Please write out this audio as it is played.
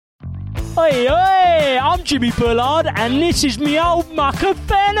Hey, hey, I'm Jimmy Bullard, and this is me old mucker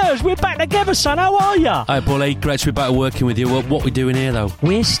Fenners. We're back together, son. How are ya? Hi, Bully. Great to be back working with you. What we doing here, though?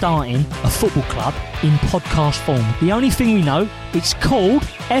 We're starting a football club in podcast form. The only thing we know, it's called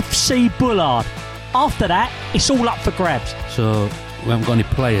FC Bullard. After that, it's all up for grabs. So, we haven't got any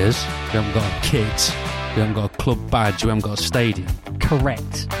players, we haven't got kits, we haven't got a club badge, we haven't got a stadium.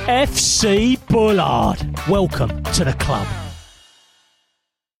 Correct. FC Bullard. Welcome to the club.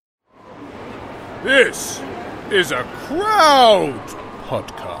 This is a Crowd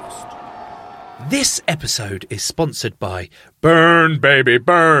podcast. This episode is sponsored by Burn Baby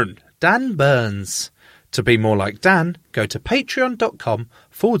Burn, Dan Burns. To be more like Dan, go to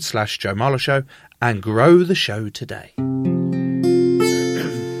patreon.com/Joe Marler Show and grow the show today.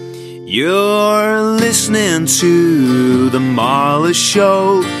 You're listening to The Marler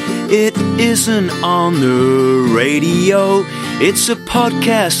Show. It isn't on the radio. It's a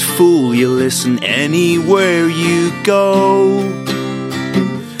podcast, fool. You listen anywhere you go.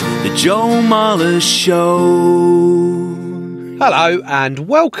 The Joe Marler Show. Hello and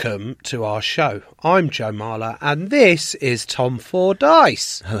welcome to our show. I'm Joe Marler and this is Tom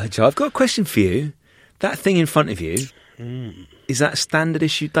Fordyce. Hello, Joe. I've got a question for you. That thing in front of you, is that a standard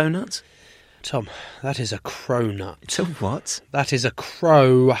issue donut? Tom, that is a cronut. It's a what? That is a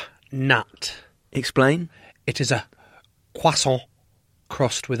crow nut. Explain. It is a croissant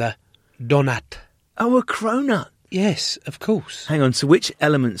crossed with a donut. Oh, a cronut. Yes, of course. Hang on, so which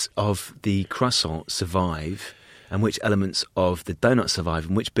elements of the croissant survive and which elements of the donut survive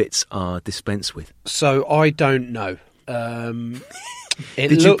and which bits are dispensed with? So I don't know.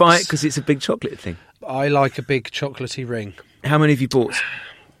 Did you buy it because it's a big chocolate thing? I like a big chocolatey ring. How many have you bought?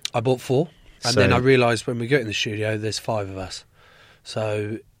 I bought 4, and then I realised when we get in the studio there's 5 of us.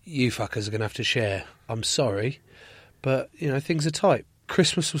 So you fuckers are going to have to share. I'm sorry, but, you know, things are tight.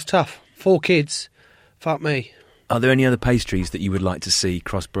 Christmas was tough. 4 kids. Fuck me. Are there any other pastries that you would like to see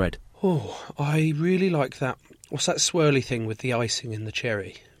cross-bred? Oh, I really like that. What's that swirly thing with the icing and the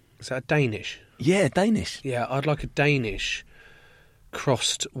cherry? Is that a Danish? Yeah, Danish. Yeah, I'd like a Danish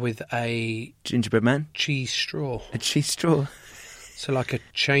crossed with a Gingerbread man? cheese straw. A cheese straw? So like a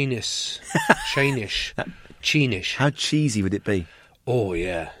Chainish. How cheesy would it be? Oh,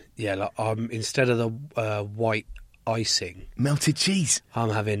 yeah. Yeah, like instead of the white icing, Melted cheese.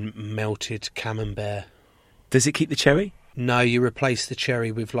 I'm having melted camembert. Does it keep the cherry? No, you replace the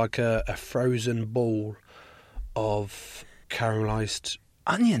cherry with like a frozen ball of caramelised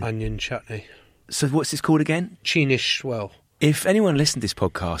onion chutney. So what's this called again? Cheenish swirl. If anyone listening to this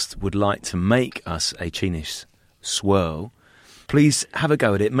podcast would like to make us a Cheenish swirl, please have a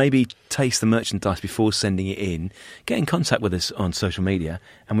go at it. Maybe taste the merchandise before sending it in. Get in contact with us on social media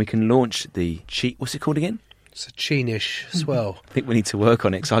and we can launch the what's it called again? It's a Cheenish swirl. I think we need to work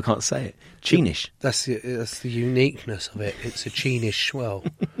on it because I can't say it. Cheenish. That's the uniqueness of it. It's a Cheenish swirl.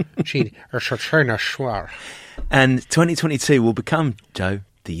 It's a Cheenish swirl. And 2022 will become, Joe,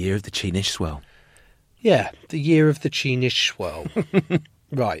 the year of the Cheenish swirl. Yeah, the year of the Cheenish swirl.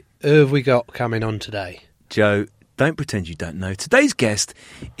 Right, who have we got coming on today? Joe, don't pretend you don't know. Today's guest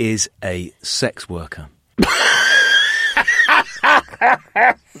is a sex worker.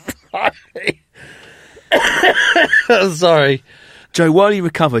 Sorry. Joe, while you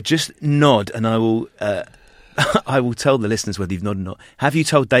recover, just nod and I will I will tell the listeners whether you've nodded or not. Have you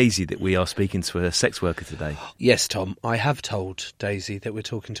told Daisy that we are speaking to a sex worker today? Yes, Tom, I have told Daisy that we're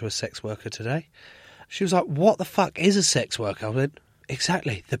talking to a sex worker today. She was like, what the fuck is a sex worker? I went,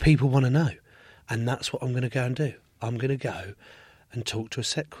 exactly, the people want to know. And that's what I'm going to go and do. I'm going to go and talk to a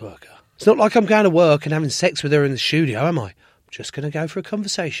sex worker. It's not like I'm going to work and having sex with her in the studio, am I? I'm just going to go for a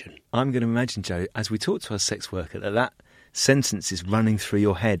conversation. I'm going to imagine, Joe, as we talk to a sex worker, that sentence is running through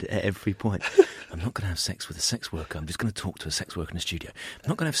your head at every point. I'm not going to have sex with a sex worker. I'm just going to talk to a sex worker in the studio. I'm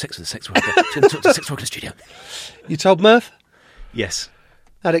not going to have sex with a sex worker. I'm just going to talk to a sex worker in the studio. You told Murph? Yes.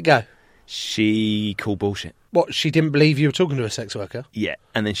 How'd it go? She called bullshit. What, she didn't believe you were talking to a sex worker? Yeah,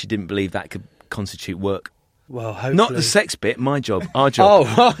 and then she didn't believe that could constitute work. Well, hopefully... Not the sex bit, my job, our job.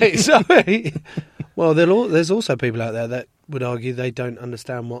 Oh, right, sorry. Well, there's also people out there that would argue they don't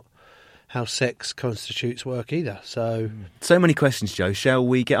understand how sex constitutes work either. So many questions, Joe. Shall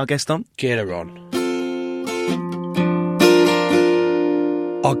we get our guest on? Get her on.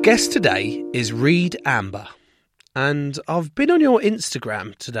 Our guest today is Reed Amber. And I've been on your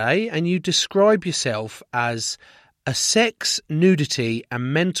Instagram today and you describe yourself as a sex, nudity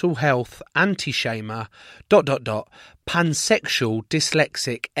and mental health anti-shamer, ... pansexual,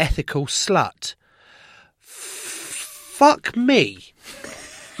 dyslexic, ethical slut. Fuck me.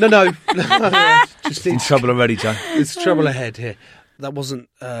 No. Just in trouble already, Joe. There's trouble ahead here. That wasn't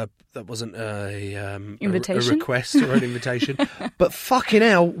a Invitation? a request or an invitation. But fucking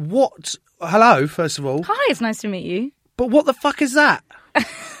hell, what? Hello, first of all. Hi, it's nice to meet you. But what the fuck is that?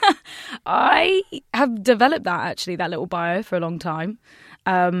 I have developed that little bio for a long time.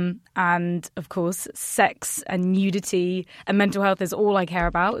 And of course, sex and nudity and mental health is all I care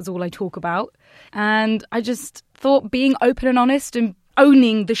about, is all I talk about. And I just thought being open and honest and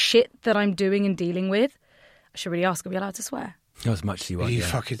owning the shit that I'm doing and dealing with, I should really ask, are we allowed to swear? Not as much as you Are want. you Yeah.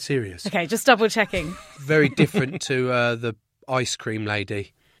 fucking serious? Okay, just double checking. Very different to the ice cream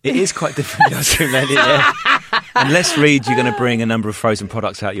lady. It is quite different. Ice cream lady, yeah. Unless, Reed, you're going to bring a number of frozen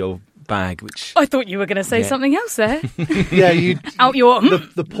products out your bag, which... I thought you were going to say Yeah. something else there. Yeah, you. Out your...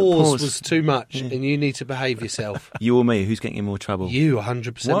 The pause pause. was too much, and you need to behave yourself. You or me, who's getting in more trouble? You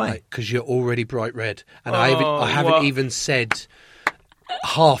 100%, Why? mate, because you're already bright red, and I haven't even said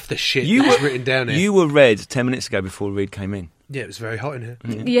half the shit that was written down here. You were red 10 minutes ago before Reed came in. Yeah, it was very hot in here.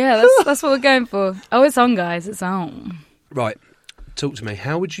 Yeah, that's what we're going for. Oh, it's on, guys. It's on. Right, talk to me.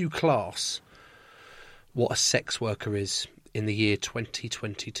 How would you class what a sex worker is in the year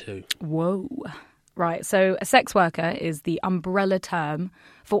 2022? Whoa. Right, so a sex worker is the umbrella term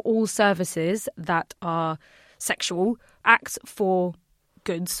for all services that are sexual acts for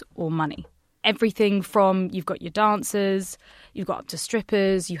goods or money. Everything from, you've got your dancers, you've got up to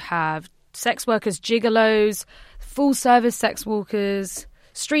strippers, you have sex workers, gigolos, full service sex workers,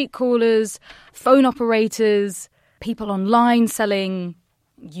 street callers, phone operators, people online selling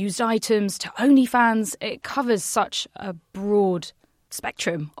used items to OnlyFans. It covers such a broad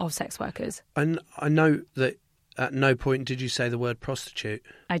spectrum of sex workers. And I know that at no point did you say the word prostitute.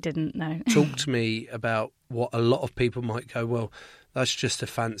 I didn't know. Talk to me about what a lot of people might go, well, that's just a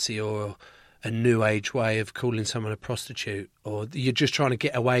fancy or a new age way of calling someone a prostitute, or you're just trying to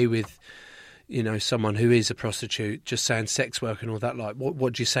get away with, you know, someone who is a prostitute, just saying sex worker and all that. Like,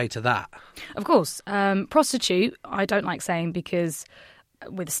 what do you say to that? Of course. Prostitute, I don't like saying, because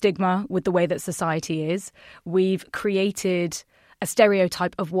with stigma, with the way that society is, we've created a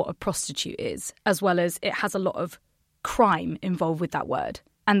stereotype of what a prostitute is, as well as it has a lot of crime involved with that word.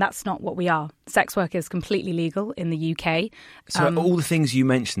 And that's not what we are. Sex work is completely legal in the UK. So all the things you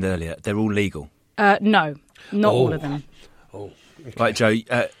mentioned earlier, they're all legal? No, not all of them. Oh, okay. Right, Joe,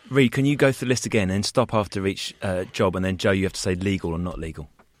 Reed, can you go through the list again and stop after each job, and then, Joe, you have to say legal or not legal?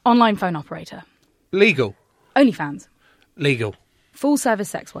 Online phone operator. Legal. OnlyFans. Legal. Full service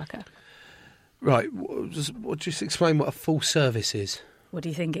sex worker. Right. Just explain what a full service is. What do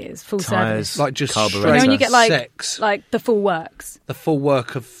you think it is? Full Tyres, service. Like just carburetor. straight You know when you get like sex. like the full works. The full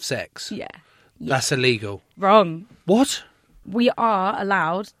work of sex. Yeah. That's illegal. Wrong. What? We are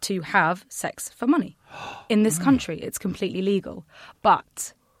allowed to have sex for money. In this country, it's completely legal.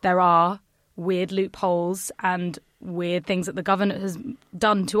 But there are weird loopholes and weird things that the government has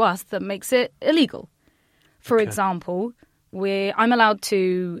done to us that makes it illegal. For example, I'm allowed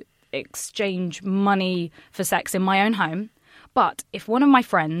to exchange money for sex in my own home. But if one of my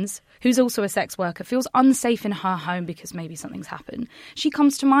friends, who's also a sex worker, feels unsafe in her home because maybe something's happened, she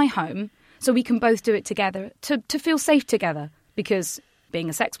comes to my home so we can both do it together, to feel safe together. Because being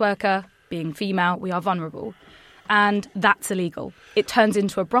a sex worker, being female, we are vulnerable. And that's illegal. It turns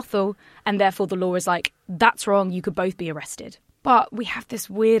into a brothel, and therefore the law is like, that's wrong, you could both be arrested. But we have this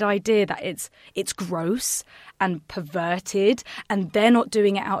weird idea that it's gross and perverted, and they're not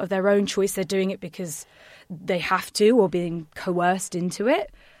doing it out of their own choice, they're doing it because they have to or being coerced into it.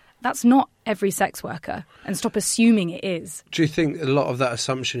 That's not every sex worker, and stop assuming it is. Do you think a lot of that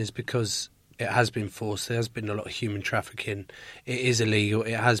assumption is because it has been forced? There has been a lot of human trafficking. It is illegal.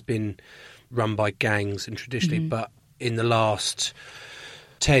 It has been run by gangs and traditionally, but in the last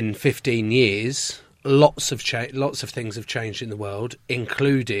 10, 15 years, lots of things have changed in the world,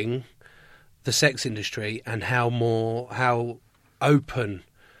 including the sex industry and how open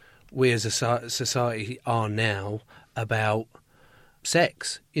we as a society are now about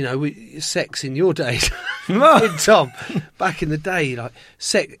sex. You know, sex in your days, Tom, back in the day, like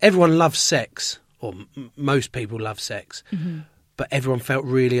sex, everyone loves sex, or most people love sex, but everyone felt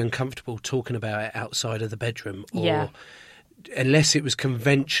really uncomfortable talking about it outside of the bedroom, or unless it was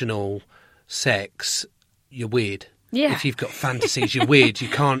conventional sex, you're weird. Yeah. If you've got fantasies, you're weird. You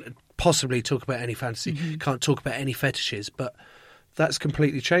can't possibly talk about any fantasy. You can't talk about any fetishes, but that's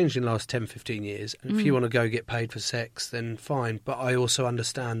completely changed in the last 10, 15 years. And if you want to go get paid for sex, then fine. But I also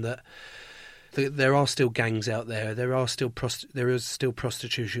understand that there are still gangs out there. There is still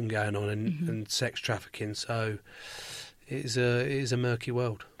prostitution going on and sex trafficking. So, It is a murky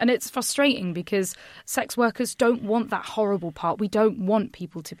world. And it's frustrating because sex workers don't want that horrible part. We don't want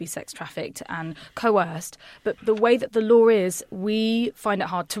people to be sex trafficked and coerced. But the way that the law is, we find it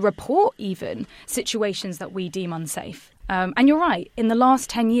hard to report even situations that we deem unsafe. And you're right. In the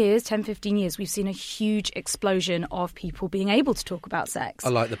last 15 years, we've seen a huge explosion of people being able to talk about sex. I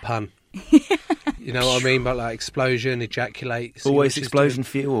like the pun. You know what I mean? But like explosion, ejaculate. Always explosion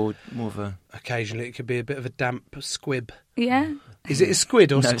for you, or more of a... Occasionally it could be a bit of a damp squib. Yeah. Is it a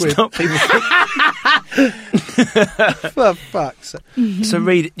squid or No, squib? it's not. For fuck's sake. So,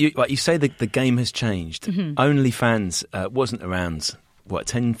 Reid, you say the game has changed. OnlyFans wasn't around,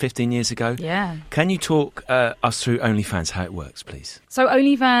 10, 15 years ago? Yeah. Can you talk us through OnlyFans, how it works, please? So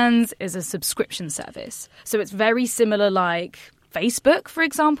OnlyFans is a subscription service. So it's very similar like Facebook, for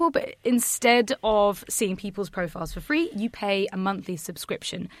example, but instead of seeing people's profiles for free, you pay a monthly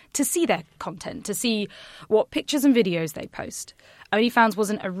subscription to see their content, to see what pictures and videos they post. OnlyFans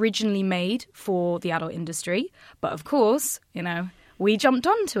wasn't originally made for the adult industry, but of course, we jumped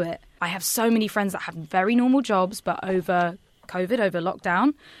onto it. I have so many friends that have very normal jobs, but over COVID, over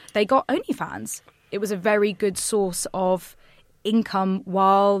lockdown, they got OnlyFans. It was a very good source of income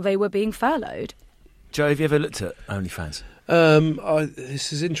while they were being furloughed. Joe, have you ever looked at OnlyFans?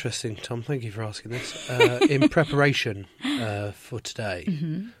 This is interesting, Tom. Thank you for asking this. In preparation for today,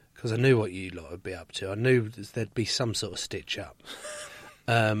 because I knew what you lot would be up to. I knew there'd be some sort of stitch up.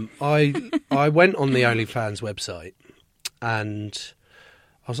 I went on the OnlyFans website and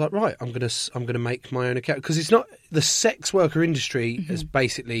I was like, right, I'm gonna make my own account, because it's not, the sex worker industry has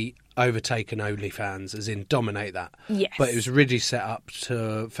basically overtaken OnlyFans, as in dominate that. Yes. But it was originally set up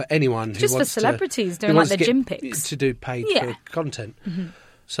for anyone who just wants for celebrities to, doing who like wants their to gym get- pics. to do paid for content.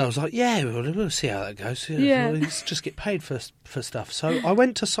 So I was like, yeah, we'll see how that goes. Yeah. Let's just get paid for stuff. So I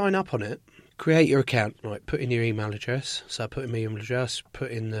went to sign up on it. Create your account, right? Put in your email address. So I put in my email address, put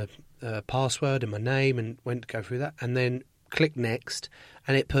in the password and my name, and went to go through that, and then click next,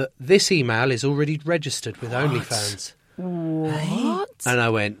 and it put, this email is already registered with OnlyFans. What? And I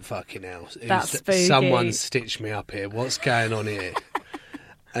went, fucking hell. That's spooky. Someone stitched me up here. What's going on here?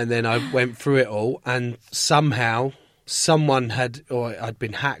 And then I went through it all, and somehow someone I'd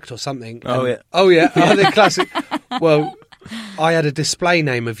been hacked or something. Oh, yeah. Oh, yeah. Oh, the classic. Well, I had a display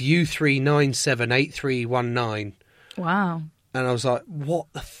name of U3978319. Wow. And I was like, what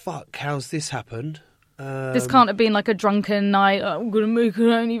the fuck? How's this happened? This can't have been like a drunken night, I'm going to make an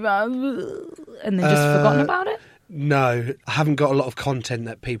OnlyFans, and then just forgotten about it? No, I haven't got a lot of content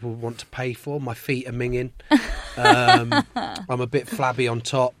that people want to pay for. My feet are minging. I'm a bit flabby on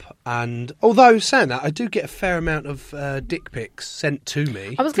top. And although saying that, I do get a fair amount of dick pics sent to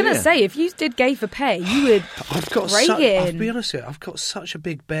me. I was going to say, if you did gay for pay, you would break I'll in. be honest with you, I've got such a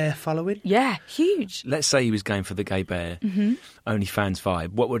big bear following. Yeah, huge. Let's say he was going for the gay bear, OnlyFans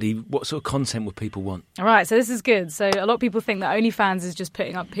vibe. What sort of content would people want? All right, so this is good. So a lot of people think that OnlyFans is just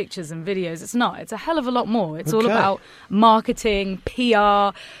putting up pictures and videos. It's not. It's a hell of a lot more. It's all about marketing, PR,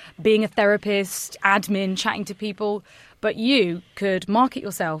 being a therapist, admin, chatting to people. But you could market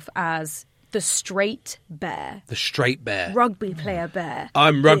yourself as the straight bear. The straight bear. Rugby player bear.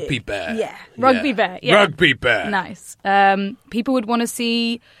 I'm rugby bear. Yeah, rugby bear. Yeah. Rugby bear. Nice. People would want to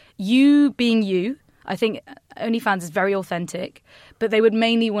see you being you. I think OnlyFans is very authentic, but they would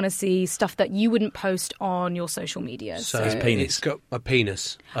mainly want to see stuff that you wouldn't post on your social media. So His penis. it's got my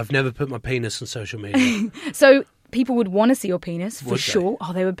penis. I've never put my penis on social media. So people would want to see your penis, for Would they? sure.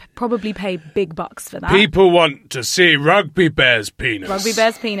 Oh, they would probably pay big bucks for that. People want to see Rugby Bear's penis. Rugby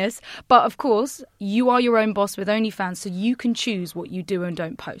bear's penis. But of course, you are your own boss with OnlyFans, so you can choose what you do and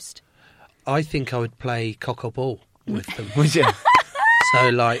don't post. I think I would play cock or ball with them. Would you? So,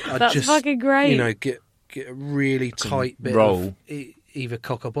 like, I'd That's just, fucking great. get a really tight bit roll. of either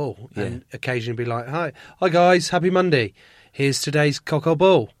cock or ball, and occasionally be like, hi guys, happy Monday. Here's today's cock or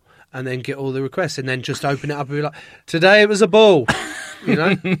ball, and then get all the requests, and then just open it up and be like, today it was a ball.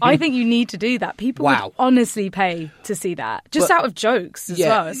 I think you need to do that. People would honestly pay to see that, just out of jokes as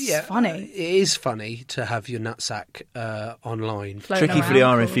well. It's funny. It is funny to have your nutsack online. Floating Tricky for the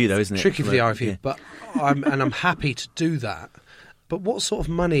around. RFU, though, isn't it? Tricky for the RFU, Yeah. but I'm happy to do that. But what sort of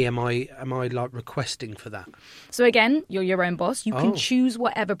money am I like requesting for that? So again, you're your own boss. You Oh. can choose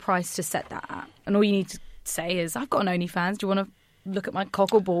whatever price to set that at. And all you need to say is, I've got an OnlyFans. Do you want to look at my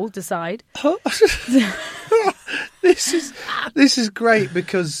cock or ball? Decide. This is great,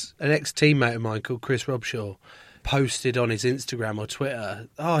 because an ex-teammate of mine called Chris Robshaw posted on his Instagram or Twitter,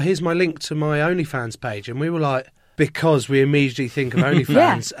 oh, here's my link to my OnlyFans page. And we were like, because we immediately think of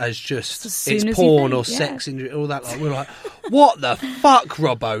OnlyFans as just As soon it's as you porn think, or sex and all that. Like, we're like, what the fuck,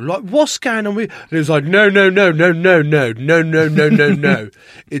 Robbo? Like, what's going on with? And it was like, no.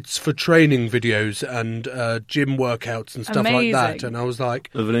 It's for training videos and gym workouts and stuff like that. Amazing. And I was like,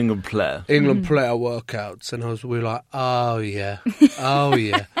 Of an England player. England player workouts, and we were like, oh yeah.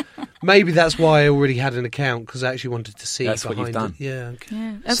 Maybe that's why I already had an account, because I actually wanted to see That's what behind you've done. it. Yeah, okay.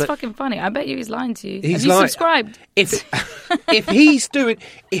 Yeah, that's So- fucking funny. I bet you he's lying to you. He's Have you lying. subscribed? If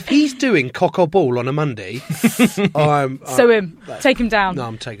he's doing cock or ball on a Monday, I'm Take him down. No,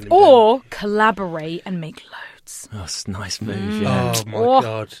 I'm taking him down. Or collaborate and make loads. Oh, it's a nice move, yeah. Oh my Oh.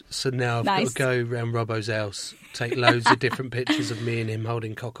 god! So now I've got Nice. to go round Robbo's house, take loads of different pictures of me and him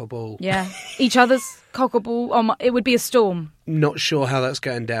holding cock or ball. Yeah, each other's cock or ball. Oh my, it would be a storm. Not sure how that's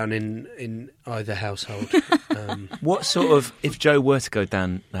going down in either household. What sort of, if Joe were to go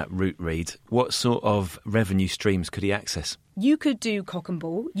down that route, Reed, what sort of revenue streams could he access? You could do cock and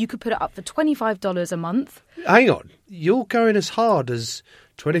ball. You could put it up for $25 a month. Hang on, you're going as hard as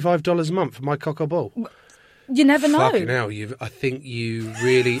 $25 a month for my cock or ball? You never know. Fucking hell, I think you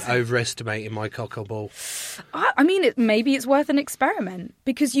really overestimated my cock or ball. I mean, maybe it's worth an experiment,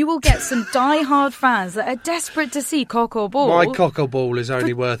 because you will get some die-hard fans that are desperate to see cock or ball. My cock or ball is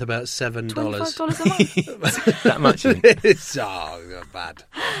only worth about $7. $25 a month. That much, you think? It's not bad.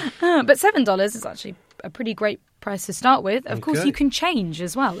 But $7 is actually a pretty great price to start with. Of course, Okay. you can change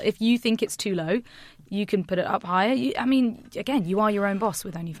as well. If you think it's too low, you can put it up higher. Again, you are your own boss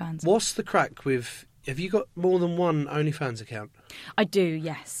with OnlyFans. What's the crack with... Have you got more than one OnlyFans account? I do,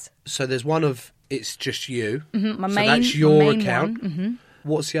 yes. So there's one of it's just you. My So main, that's your my main account. one. Mhm.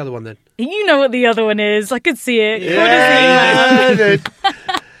 What's the other one then? You know what the other one is. I could see it.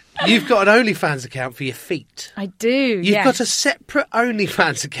 You've got an OnlyFans account for your feet. I do. You've got a separate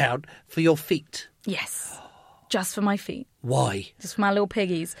OnlyFans account for your feet. Yes. Just for my feet. Why? Just for my little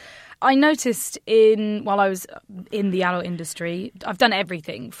piggies. I noticed while I was in the adult industry, I've done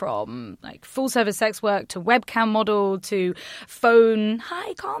everything from like full service sex work to webcam model to phone.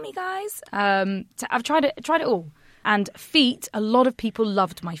 Hi, call me, guys. I've tried it all. And feet, a lot of people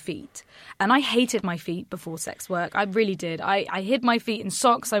loved my feet. And I hated my feet before sex work. I really did. I hid my feet in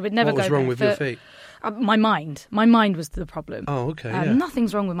socks. I would never What go was wrong with your barefoot. feet? My mind. My mind was the problem. Oh, okay, yeah.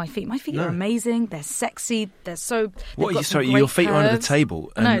 Nothing's wrong with my feet. My feet No. are amazing. They're sexy. They're so... they've What are you, got some sorry, great your feet are under the curves.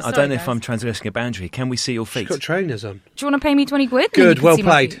 table, and No, I sorry, don't know if guys. I'm transgressing a boundary. Can we see your She's feet? got trainers on. Do you want to pay me 20 quid? Then you Good, can well see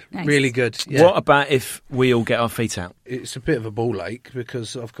my played. feet. Nice. Really good. Yeah. What about if we all get our feet out? It's a bit of a ball ache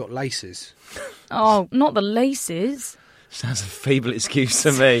because I've got laces. Oh, not the laces. Sounds a feeble excuse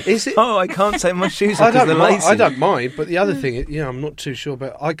to me. Is it? Oh, I can't take my shoes off I because don't, they're mind, lazy. I don't mind, but the other thing, I'm not too sure,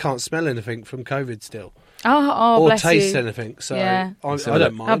 but I can't smell anything from COVID still. Oh, or bless taste you. anything, so Yeah. I So don't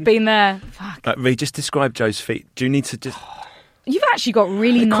look- mind. I've been there. Fuck. Reed, just describe Joe's feet. Do you need to just... You've actually got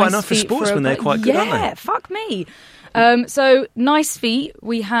really They're nice quite enough for feet sportsmen, a- they're quite good, yeah, aren't they? fuck me. So nice feet.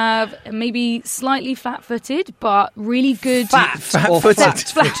 We have maybe slightly flat-footed, but really good. Fat-footed.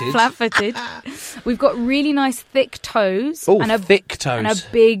 Flat-footed. We've got really nice thick toes. Oh, and a thick toes. and a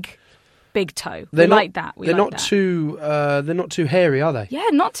big toe. They're we not, like that. They're not too hairy, are they? Yeah,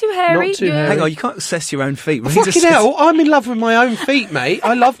 not too hairy. Not too You're- hairy. Hang on, you can't assess your own feet. Reed, Fucking just- hell, I'm in love with my own feet, mate.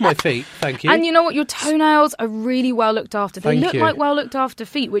 I love my feet, thank you. And you know what? Your toenails are really well looked after. They Thank look you. like well looked after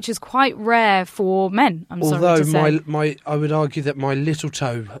feet, which is quite rare for men. I'm sorry Although to say. my I would argue that my little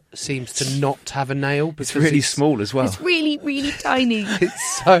toe seems to not have a nail because It's really small as well. It's really, really tiny.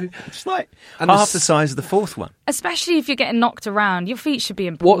 It's so. It's like And half the the size of the fourth one. Especially if you're getting knocked around. Your feet should be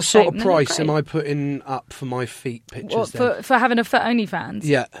in poor What sort shape, of and they look price am great. I putting up for my feet pictures? What, then? for having a foot OnlyFans?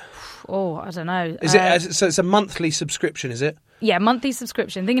 Yeah, Oh, I don't know. is it? So it's a monthly subscription, is it? Yeah, monthly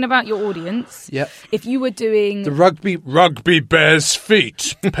subscription. Thinking about your audience. Yeah. If you were doing The rugby Bears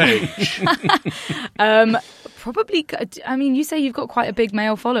feet page. probably, I mean, you say you've got quite a big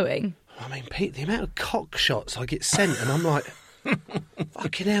male following. I mean, Pete, the amount of cock shots I get sent, and I'm like,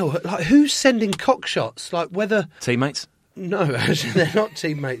 fucking hell! Like, who's sending cock shots? Like, whether Teammates? no, actually, they're not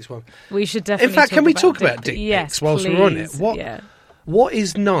teammates. One. We should definitely. In fact, can we talk dick about dick yes, pics whilst we're on it? please. What- Yeah. What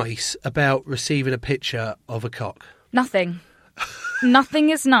is nice about receiving a picture of a cock? Nothing.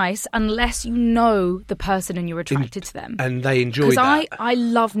 Nothing is nice unless you know the person and you're attracted to them. And they enjoy Because that. I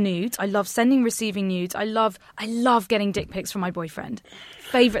love nudes. I love sending, receiving nudes. I love getting dick pics from my boyfriend.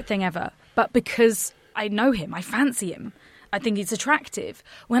 Favourite thing ever. But because I know him, I fancy him. I think he's attractive.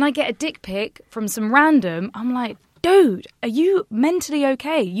 When I get a dick pic from some random, I'm like, dude, are you mentally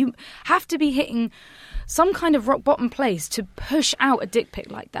okay? You have to be hitting some kind of rock bottom place to push out a dick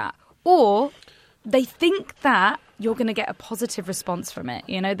pic like that. Or they think that you're going to get a positive response from it.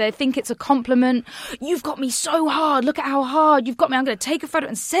 You know, they think it's a compliment. You've got me so hard. Look at how hard you've got me. I'm going to take a photo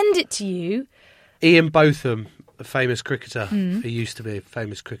and send it to you. Ian Botham, a famous cricketer, he used to be a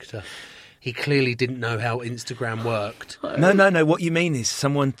famous cricketer. He clearly didn't know how Instagram worked. No. What you mean is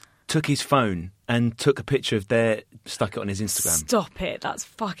someone took his phone and took a picture of stuck it on his Instagram. Stop it. That's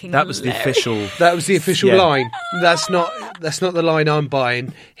fucking That was the hilarious. official. That was the official Yeah. line. That's not the line I'm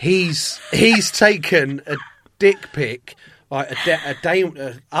buying. He's taken a dick pic, like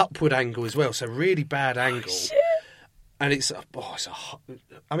a upward angle as well, so really bad angle. And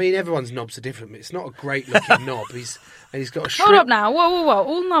I mean, everyone's knobs are different. But it's not a great looking knob. He's got a Hold shrimp. up now. Whoa.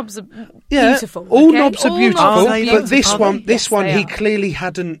 All knobs are Yeah, beautiful. all okay? knobs are All beautiful, knobs Are they, but this though? one, Yes, he they are. clearly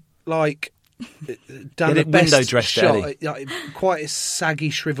hadn't like done He the had it window best dressed shot. early. Quite a saggy,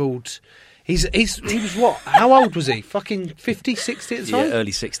 shriveled. He was what? How old was he? Fucking 50, 60 at the Yeah, time.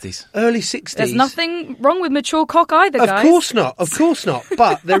 early 60s. Early 60s. There's nothing wrong with mature cock either, guys. Of course not.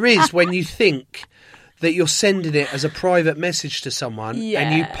 But there is when you think that you're sending it as a private message to someone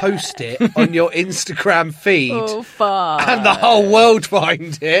and you post it on your Instagram feed Oh, fuck. and the whole world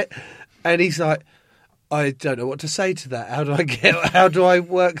finds it. And he's like, I don't know what to say to that. How do I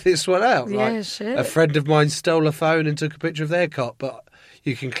work this one out? Yeah, Like, shit. a friend of mine stole a phone and took a picture of their cock, but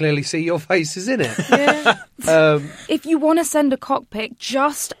you can clearly see your faces in it. Yeah. If you want to send a cock pic,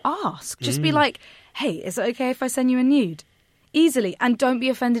 just ask. Just be like, hey, is it okay if I send you a nude? Easily. And don't be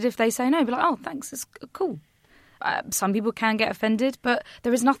offended if they say no. Be like, oh, thanks, it's cool. Some people can get offended, but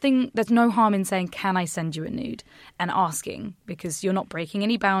there's no harm in saying, can I send you a nude? And asking, because you're not breaking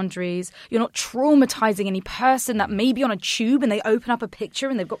any boundaries. You're not traumatizing any person that may be on a tube and they open up a picture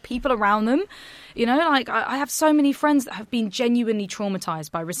and they've got people around them. You know, like I have so many friends that have been genuinely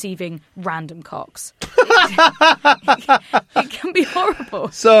traumatized by receiving random cocks. It can be horrible.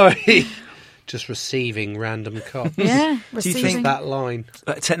 Sorry. Just receiving random cocks. Yeah, Do you Just think that line.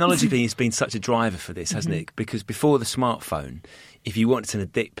 Technology has been such a driver for this, hasn't it? Because before the smartphone, if you wanted to send a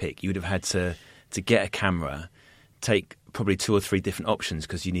dick pic, you would have had to get a camera, take probably 2 or 3 different options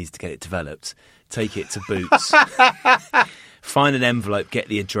because you needed to get it developed, take it to Boots, find an envelope, get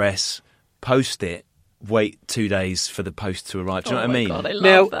the address, post it, wait 2 days for the post to arrive. Do you know what I mean? God, I love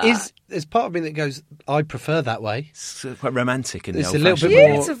Now, that. there's part of me that goes, I prefer that way. It's quite romantic in the There's old a little bit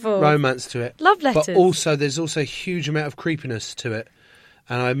more Beautiful. romance to it. Love letters. But also, there's also a huge amount of creepiness to it.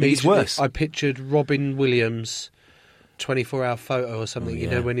 And I immediately, worse. I pictured Robin Williams' 24-hour photo or something, you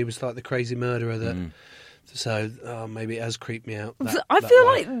know, when he was like the crazy murderer that... So maybe it has creeped me out. I feel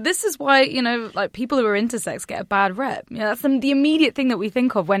like this is why, you know, like people who are intersex get a bad rep. You know, that's the immediate thing that we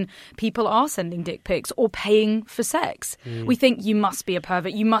think of when people are sending dick pics or paying for sex. We think you must be a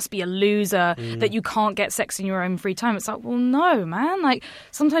pervert, you must be a loser, that you can't get sex in your own free time. It's like, well, no, man. Like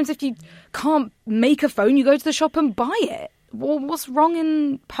sometimes if you can't make a phone, you go to the shop and buy it. Well, what's wrong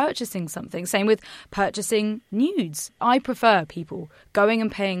in purchasing something? Same with purchasing nudes. I prefer people going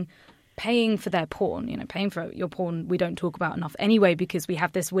and paying for their porn, you know, paying for your porn we don't talk about enough anyway because we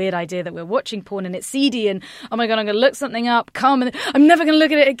have this weird idea that we're watching porn and it's seedy and, oh my God, I'm going to look something up, and I'm never going to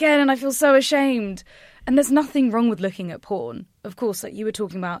look at it again and I feel so ashamed. And there's nothing wrong with looking at porn. Of course, like you were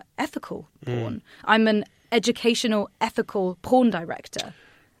talking about ethical porn. I'm an educational, ethical porn director.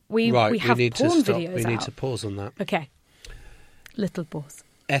 We have need porn to stop. videos We need out. to pause on that. Okay. Little pause.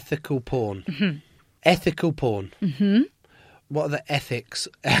 Ethical porn. Ethical porn. Mm-hmm. What are the ethics?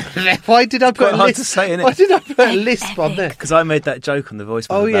 Why did I put Quite a hard list? to say, innit? Why did I put a lisp on there? Because I made that joke on the voicemail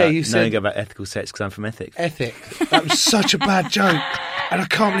Oh, yeah, about you said- knowing about ethical sex because I'm from ethics. Ethics. That was such a bad joke. And I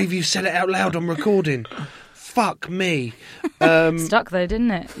can't believe you said it out loud on recording. Fuck me. Stuck though,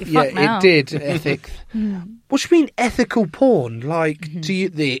 didn't it? You Yeah, fucked now. it did. Ethics. What do you mean ethical porn? Like,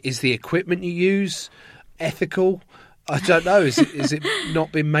 is the equipment you use ethical? I don't know. Is it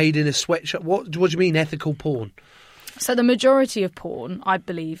not been made in a sweatshop? What do you mean ethical porn? So the majority of porn,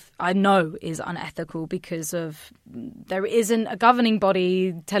 I know, is unethical because of there isn't a governing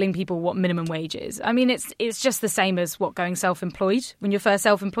body telling people what minimum wage is. I mean, it's just the same as going self-employed. When you're first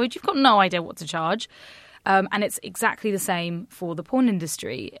self-employed, you've got no idea what to charge. And it's exactly the same for the porn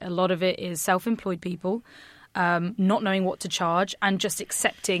industry. A lot of it is self-employed people not knowing what to charge and just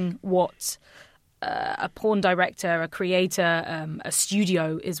accepting what a porn director, a creator, a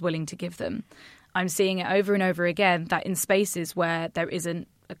studio is willing to give them. I'm seeing it over and over again that in spaces where there isn't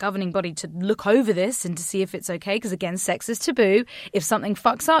a governing body to look over this and to see if it's okay, because again, sex is taboo. If something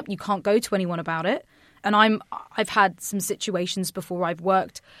fucks up, you can't go to anyone about it. And I've had some situations before. I've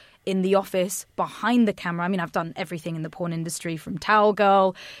worked in the office behind the camera. I mean, I've done everything in the porn industry, from towel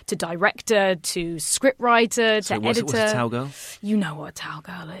girl to director to script writer to editor. What's a towel girl? You know what a towel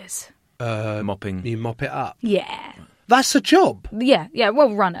girl is. mopping. You mop it up. Yeah. That's a job. Yeah.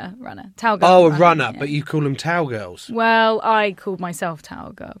 Well, runner. Towel girl. Oh, a runner, yeah. but you call them towel girls. Well, I called myself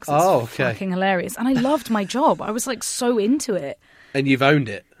towel girl because it's fucking hilarious. And I loved my job. I was like so into it. And you've owned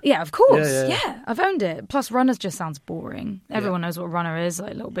it. Yeah, of course. Yeah. I've owned it. Plus, runners just sounds boring. Everyone knows what a runner is,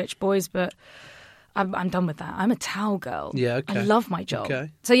 like little bitch boys, but I'm done with that. I'm a towel girl. Yeah, okay. I love my job.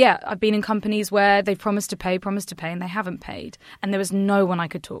 Okay. So, yeah, I've been in companies where they've promised to pay, and they haven't paid. And there was no one I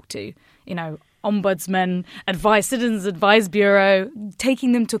could talk to. You know, ombudsman, Citizens Advice Bureau,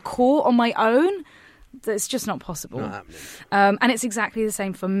 taking them to court on my own. It's just not possible. Not happening. And it's exactly the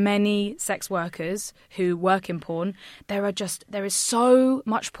same for many sex workers who work in porn. There is so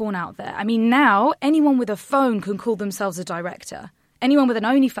much porn out there. I mean, now anyone with a phone can call themselves a director. Anyone with an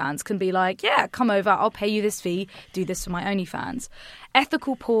OnlyFans can be like, yeah, come over, I'll pay you this fee, do this for my OnlyFans.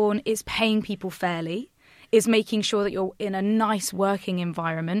 Ethical porn is paying people fairly, is making sure that you're in a nice working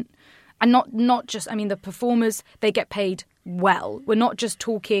environment. And not just, I mean, the performers, they get paid well. We're not just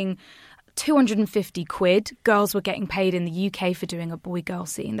talking 250 quid. Girls were getting paid in the UK for doing a boy-girl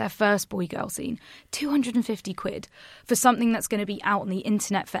scene, their first boy-girl scene. 250 quid for something that's going to be out on the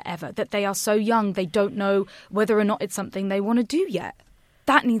internet forever, that they are so young they don't know whether or not it's something they want to do yet.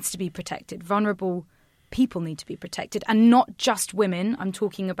 That needs to be protected. Vulnerable people need to be protected. And not just women. I'm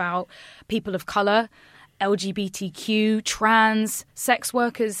talking about people of colour, LGBTQ, trans, sex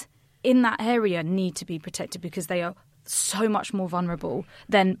workers in that area need to be protected because they are so much more vulnerable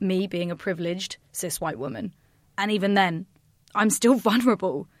than me being a privileged cis white woman. And even then, I'm still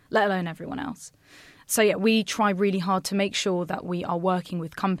vulnerable, let alone everyone else. So yeah, we try really hard to make sure that we are working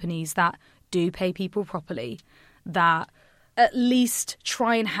with companies that do pay people properly, that at least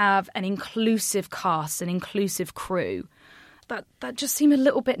try and have an inclusive cast, an inclusive crew, that just seem a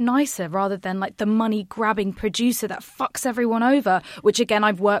little bit nicer rather than like the money-grabbing producer that fucks everyone over, which again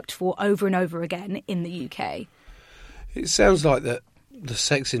I've worked for over and over again in the UK. It sounds like that the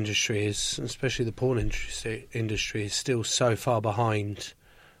sex industry is, especially the porn industry is still so far behind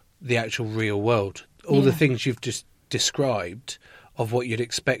the actual real world. All the things you've just described of what you'd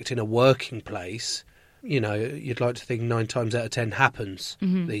expect in a working place, you know, you'd like to think 9 times out of 10 happens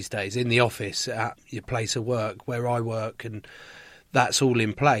these days in the office, at your place of work, where I work, and that's all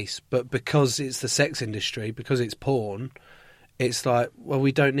in place. But because it's the sex industry, because it's porn, it's like, well,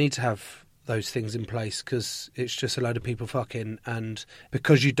 we don't need to have those things in place because it's just a load of people fucking, and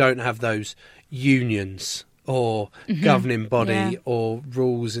because you don't have those unions or governing body or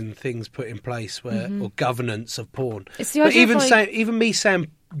rules and things put in place where or governance of porn. It's the but idea even of, like, even me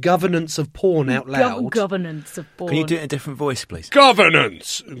saying governance of porn out loud. Governance of porn. Can you do it in a different voice, please?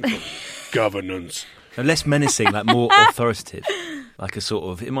 Governance. Governance. No, less menacing, like more authoritative, like a sort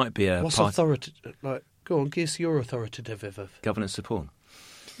of. It might be a What's part authoritative? Like, go on, give us your authoritative of governance of porn.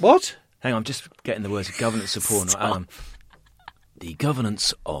 what? Hang on, I'm just getting the words of governance of porn. The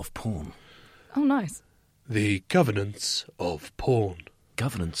governance of porn. Oh, nice. The governance of porn.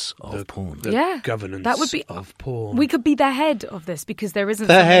 Governance of porn. The Yeah, governance that would be of porn. We could be the head of this because there isn't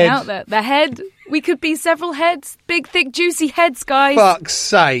The something head. out there. The head. We could be several heads, big, thick, juicy heads, guys. Fuck's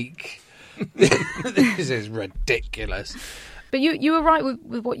sake. This is ridiculous. But you were right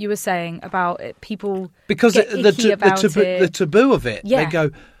with what you were saying about it, people Because get icky about the taboo of it, Yeah. they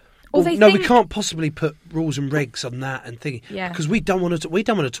go, Or well, they no, we think- can't possibly put rules and regs on that and thinking because we don't want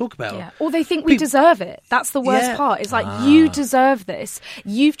to talk about Yeah. it. Or they think we deserve it. That's the worst Yeah. part. It's like, you deserve this.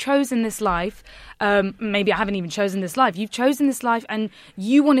 You've chosen this life. Maybe I haven't even chosen this life. You've chosen this life and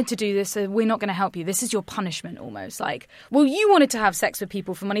you wanted to do this, so we're not going to help you. This is your punishment almost. Like, well, you wanted to have sex with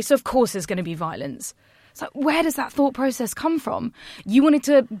people for money, so of course there's going to be violence. It's like, where does that thought process come from? You wanted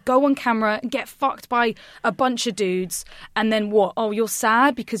to go on camera and get fucked by a bunch of dudes, and then what? Oh, you're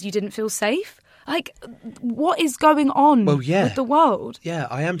sad because you didn't feel safe? Like, what is going on with the world? Yeah,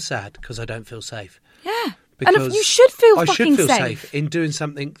 I am sad because I don't feel safe. Yeah. Because and if you should feel I fucking should feel safe. in doing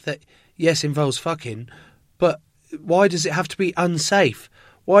something that, yes, involves fucking, but why does it have to be unsafe?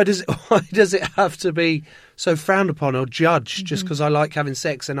 Why does it have to be so frowned upon or judged just because I like having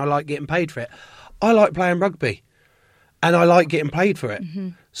sex and I like getting paid for it? I like playing rugby, and I like getting paid for it.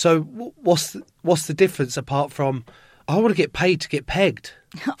 So what's the difference apart from I want to get paid to get pegged?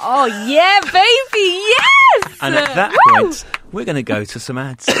 Oh, yeah, baby, yes! And at that point, we're going to go to some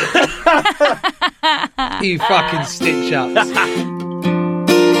ads. You fucking stitch ups.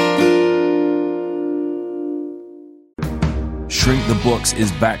 Shrink the Box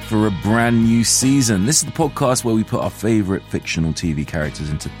is back for a brand new season. This is the podcast where we put our favourite fictional TV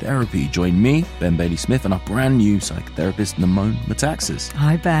characters into therapy. Join me, Ben Bailey-Smith, and our brand new psychotherapist, Namone Metaxas.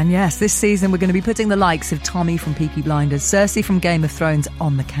 Hi, Ben. Yes, this season we're going to be putting the likes of Tommy from Peaky Blinders, Cersei from Game of Thrones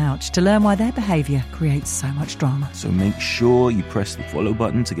on the couch to learn why their behaviour creates so much drama. So make sure you press the follow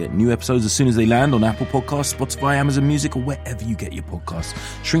button to get new episodes as soon as they land on Apple Podcasts, Spotify, Amazon Music, or wherever you get your podcasts.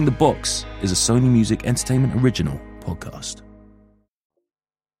 Shrink the Box is a Sony Music Entertainment original podcast.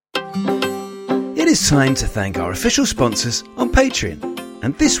 It is time to thank our official sponsors on Patreon.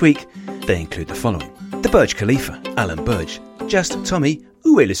 And this week, they include the following. The Burj Khalifa, Alan Burge. Just Tommy,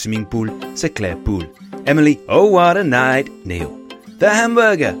 Où est le swimming pool? C'est Claire Poole. Emily, oh what a night, Neil. The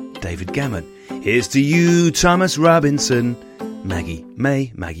Hamburger, David Gammon. Here's to you, Thomas Robinson. Maggie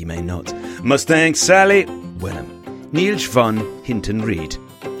May not. Mustang Sally, Wenham. Neil Schvon, Hinton Reed.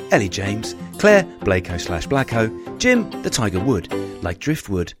 Ellie James, Claire, Blako/Blacko, Jim, the Tiger Wood, like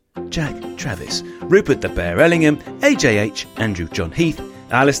Driftwood, Jack, Travis, Rupert the Bear Ellingham, AJH, Andrew John Heath,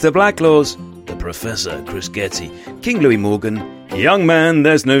 Alistair Blacklaws, the Professor Chris Getty, King Louis Morgan, Young Man,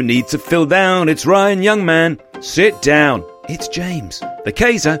 there's no need to fill down, it's Ryan Young Man, sit down, it's James, the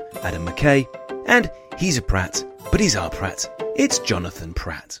Kaiser, Adam McKay, and he's a Pratt, but he's our Pratt, it's Jonathan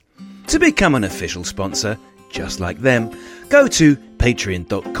Pratt. To become an official sponsor, just like them, go to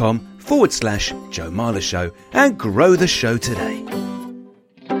patreon.com/Joe Marler Show and grow the show today.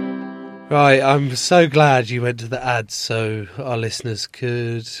 Right, I'm so glad you went to the ads so our listeners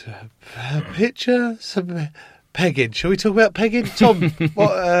could picture some pegging. Shall we talk about pegging? Tom,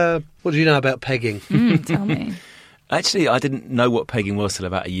 what do you know about pegging? Tell me. Actually, I didn't know what pegging was till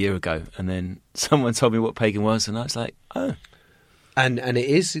about a year ago, and then someone told me what pegging was, and I was like, oh. And it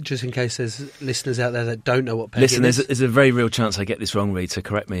is, just in case there's listeners out there that don't know what pegging Listen, is. there's a very real chance I get this wrong, Reed, so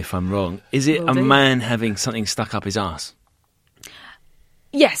correct me if I'm wrong. Is it a man having something stuck up his arse?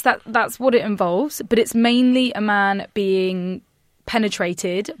 Yes, that's what it involves, but it's mainly a man being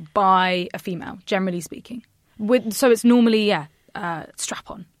penetrated by a female, generally speaking. So it's normally,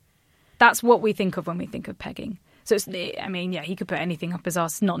 strap-on. That's what we think of when we think of pegging. So he could put anything up his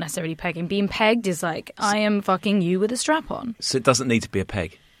ass, not necessarily pegging. Being pegged is like, I am fucking you with a strap-on. So it doesn't need to be a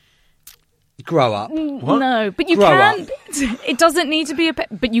peg? Grow up. What? No, but you Grow can. up. It doesn't need to be a peg,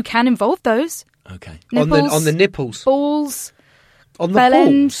 but you can involve those. Okay. Nipples, On the nipples. balls, On the bell balls.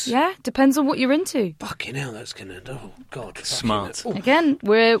 end. Yeah, depends on what you're into. Fucking hell, that's going to... Oh, God. Smart. fucking- oh. Again,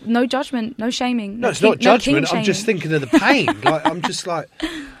 we're no judgment, no shaming. No, it's king- not judgment. king I'm just shaming. thinking of the pain. Like I'm just like...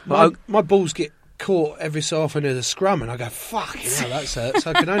 My balls get caught every so often in a scrum and I go, fucking hell, that's hurt. So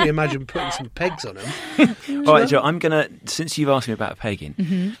I can only imagine putting some pegs on them. All right, Joe, I'm going to, since you've asked me about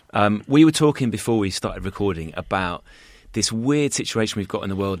pegging, we were talking before we started recording about this weird situation we've got in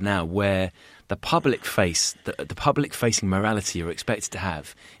the world now where the public face, the public-facing morality you're expected to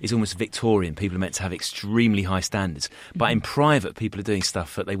have is almost Victorian. People are meant to have extremely high standards. But in private, people are doing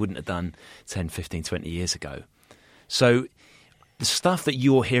stuff that they wouldn't have done 10, 15, 20 years ago. So the stuff that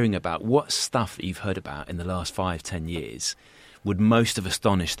you're hearing about, what stuff that you've heard about in the last 5, 10 years would most have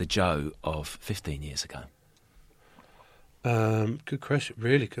astonished the Joe of 15 years ago? Good question.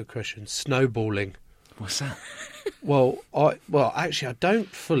 Really good question. Snowballing. What's that? Well, actually, I don't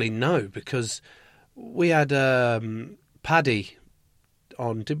fully know because we had Paddy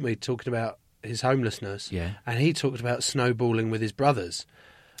on, didn't we, talking about his homelessness? Yeah. And he talked about snowballing with his brothers.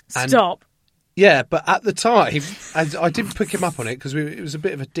 And- Stop. Yeah, but at the time, I didn't pick him up on it because it was a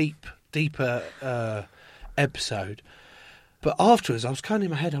bit of a deeper episode. But afterwards, I was kind of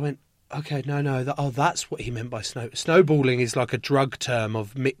in my head, I went, okay, no, that's what he meant by snowballing is like a drug term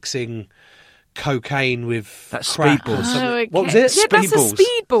of mixing cocaine with That's crack speedballs. or something. Oh, okay. What was it? Yeah, that's a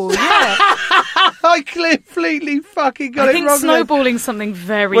speedball, yeah. I completely fucking got I it think wrong. then. snowballing's something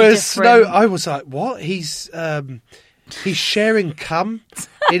very Whereas different. I was like, what? He's sharing cum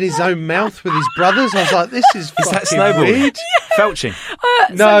in his own mouth with his brothers. I was like, this is Is that fucking snowballing? weird. Felching.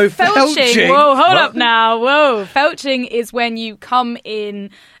 No, felching. felching. Whoa, hold What? up now. Whoa. Felching is when you come in,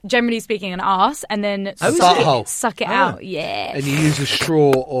 generally speaking, an arse and then Butthole. suck it Ah. out. Yeah. And you use a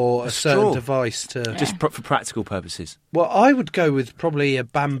straw or a certain straw. device to... Just for practical purposes. Well, I would go with probably a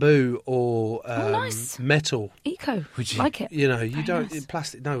bamboo or nice. metal. Eco. Would you? Like it. You know, you Very don't... nice.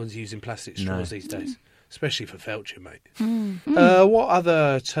 Plastic. No one's using plastic straws No. these days. Especially for felching, mate. Mm-hmm. What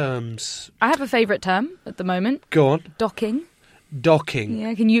other terms? I have a favourite term at the moment. Go on. Docking. Docking.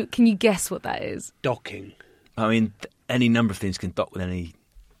 Yeah. Can you guess what that is? Docking. I mean, any number of things can dock with any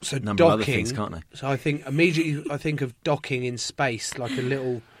So number docking, of other things, can't they? So I think immediately I think of docking in space, like a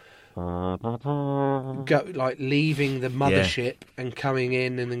little go, like leaving the mothership and coming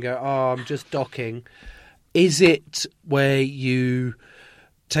in, and then go, oh, I'm just docking. Is it where you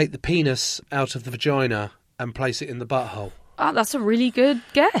take the penis out of the vagina and place it in the butthole? Oh, that's a really good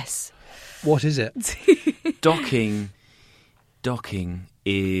guess. What is it? Docking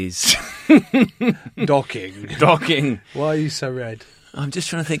is... Docking. Docking. Why are you so red? I'm just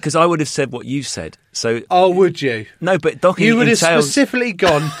trying to think, because I would have said what you said. So Oh, would you? no, but docking You would have entails... specifically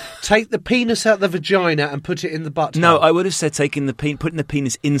gone, take the penis out of the vagina and put it in the butthole. No, I would have said putting the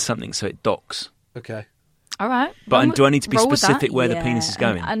penis in something so it docks. Okay. All right. But do I need to be roll with specific that? where the Yeah, penis is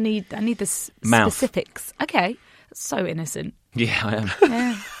going? I need the Mouth. specifics. Okay. So innocent. Yeah, I am.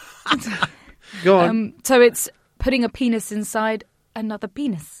 Yeah. Go on. So it's putting a penis inside another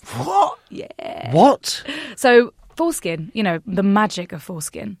penis. What? Yeah. What? So foreskin, you know, the magic of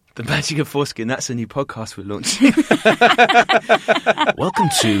foreskin. The Magic of Foreskin, that's a new podcast we're launching. Welcome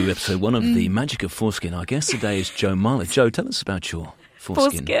to episode 1 of The Magic of Foreskin. Our guest today is Joe Marley. Joe, tell us about your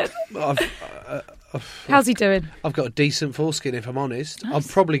foreskin. How's he doing? I've got a decent foreskin, if I'm honest. I've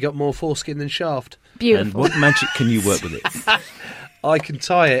probably got more foreskin than shaft. And Beautiful. what magic can you work with it? I can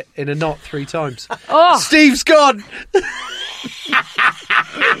tie it in a knot 3 times. Oh, Steve's gone!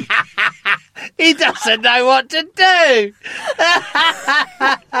 He doesn't know what to do!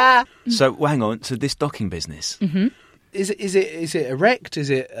 So, well, hang on. So this docking business, Is it erect? Is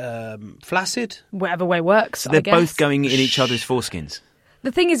it flaccid? whatever way works. they're I guess. both going in each other's foreskins.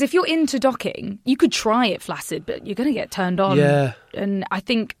 The thing is, if you're into docking, you could try it flaccid, but you're going to get turned on. Yeah. And I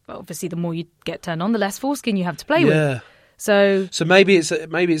think, obviously, the more you get turned on, the less foreskin you have to play Yeah. with. So, So maybe it's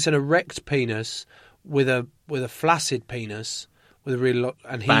an erect penis with a flaccid penis with a really lot,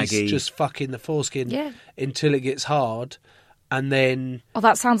 and he's Baggy. just fucking the foreskin Yeah. until it gets hard, and then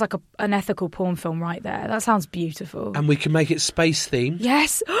that sounds like an ethical porn film right there. That sounds beautiful. we can make it space themed.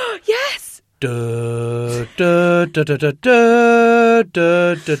 Yes. Yes. Da, da, da, da, da, da,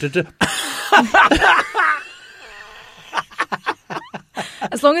 da, da, da, da.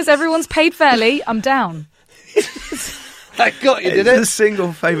 As long as everyone's paid fairly, I'm down. I got you, It's did the it?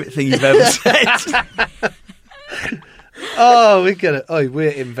 single favourite thing you've ever said. Oh,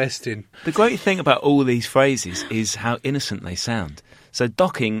 we're investing. The great thing about all these phrases is how innocent they sound. So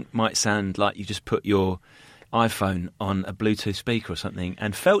docking might sound like you just put your iPhone on a Bluetooth speaker or something.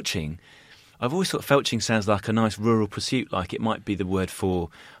 And felching, I've always thought felching sounds like a nice rural pursuit, like it might be the word for,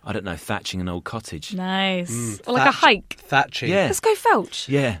 I don't know, thatching an old cottage. Nice. Or like a hike. Thatching. Yeah. Let's go felch.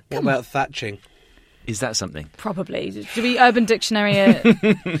 Yeah. What about thatching? Is that something? Probably. Do we Urban Dictionary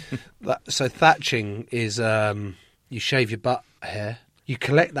it? So thatching is you shave your butt hair, you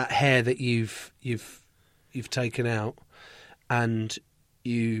collect that hair that you've taken out, and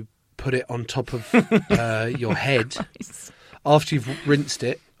you put it on top of your head after you've rinsed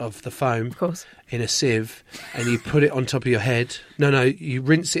it of the foam, Of course. in a sieve, and you put it on top of your head. No, you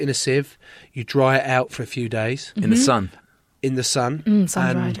rinse it in a sieve, you dry it out for a few days In the sun? in the sun,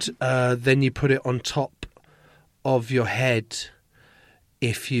 sun-dried. and then you put it on top of your head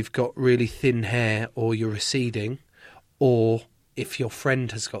if you've got really thin hair or you're receding, or if your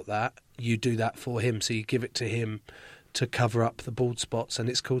friend has got that, you do that for him. So you give it to him to cover up the bald spots, and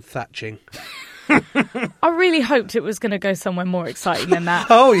it's called thatching. I really hoped it was going to go somewhere more exciting than that.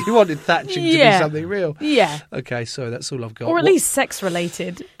 Oh, you wanted thatching to be Yeah. something real? Yeah. Okay, so that's all I've got. Or at least sex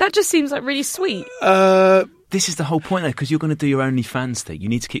related. That just seems like really sweet. This is the whole point, though, because you're going to do your OnlyFans thing. You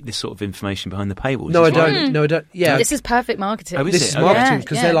need to keep this sort of information behind the paywall. No, I This is why- don't. No, I don't. Yeah, This is perfect marketing. Oh, is this it? is Okay. marketing Yeah,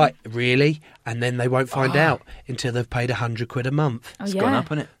 because yeah. they're like, really, and then they won't find out until they've paid £100 a month. Oh, It's yeah. gone up,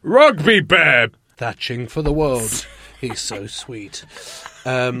 hasn't it? Rugby bear. Thatching for the world. He's so sweet.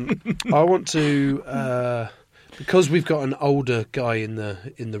 I want to because we've got an older guy in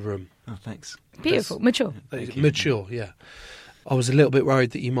the room. Oh, thanks. Beautiful. Mature. Mature, yeah. I was a little bit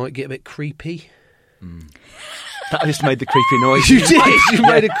worried that you might get a bit creepy. That just made the creepy noise. You did. You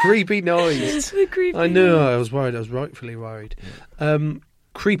made a creepy noise. So creepy. I knew. I was worried. I was rightfully worried.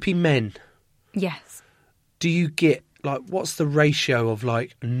 Creepy men. Yes. Do you get what's the ratio of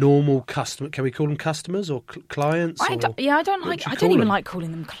normal customer? Can we call them customers or clients? I don't even like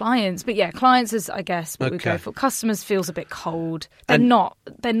calling them clients, but yeah, clients is, I guess, what we Okay. go for. Customers feels a bit cold. They're not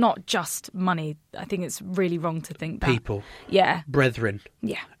just money. I think it's really wrong to think that. People, Yeah. brethren.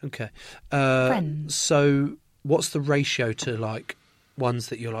 Yeah. Okay. Friends. So, what's the ratio to ones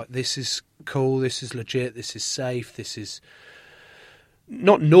that you're like, this is cool, this is legit, this is safe, this is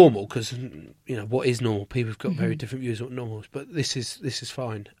not normal, because what is normal? People have got very different views of what normal is, but this is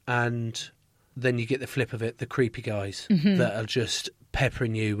fine. And then you get the flip of it, the creepy guys that are just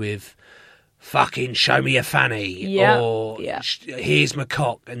peppering you with fucking show me your fanny, Yeah, or yeah. here's my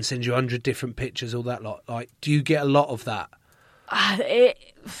cock, and send you 100 different pictures, all that lot. Do you get a lot of that?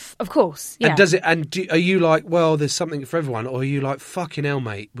 Of course, yeah. And does it? And are you like, well, there's something for everyone, or are you like, fucking hell,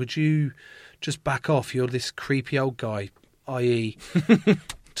 mate? Would you just back off? You're this creepy old guy, i.e.,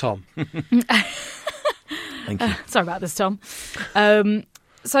 Tom. Thank you. Sorry about this, Tom.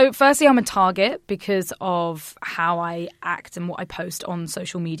 So firstly, I'm a target because of how I act and what I post on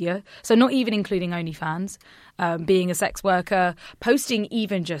social media. So not even including OnlyFans, being a sex worker, posting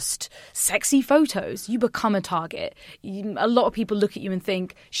even just sexy photos, you become a target. A lot of people look at you and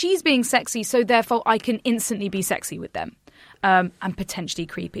think, she's being sexy, so therefore I can instantly be sexy with them. And potentially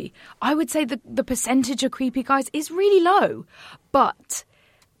creepy. I would say the percentage of creepy guys is really low. But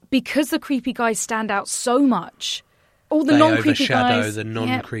because the creepy guys stand out so much, all the non-creepy guys, the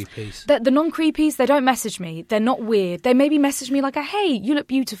non-creepies. The non-creepies, they don't message me. They're not weird. They maybe message me like, hey, you look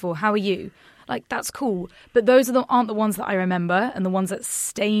beautiful. How are you? Like, that's cool. But those aren't the ones that I remember and the ones that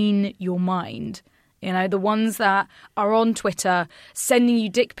stain your mind. You know, the ones that are on Twitter sending you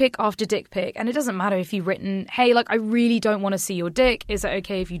dick pic after dick pic. And it doesn't matter if you've written, hey, like, I really don't want to see your dick. Is it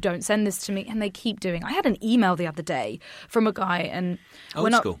okay if you don't send this to me? And they keep doing. I had an email the other day from a guy. And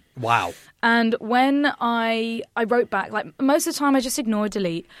Old school. Wow. And when I wrote back, like, most of the time I just ignore,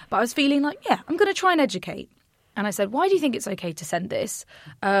 delete. But I was feeling like, yeah, I'm going to try and educate. And I said, why do you think it's okay to send this?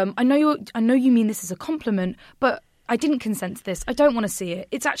 I know you mean this as a compliment, but I didn't consent to this. I don't want to see it.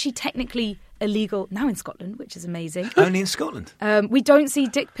 It's actually technically illegal now in Scotland, which is amazing. Only in Scotland? We don't see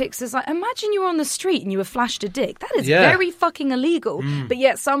dick pics as like, imagine you were on the street and you were flashed a dick. That is very fucking illegal. But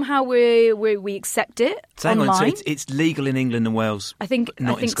yet somehow we accept it online. So it's legal in England and Wales, I think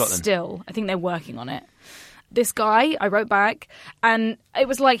in Scotland? Still. I think they're working on it. This guy, I wrote back, and it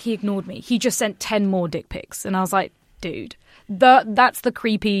was like he ignored me. He just sent 10 more dick pics. And I was like, dude, that's the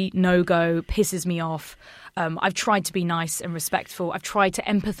creepy no-go, pisses me off. I've tried to be nice and respectful. I've tried to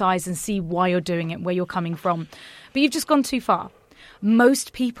empathise and see why you're doing it, where you're coming from. But you've just gone too far.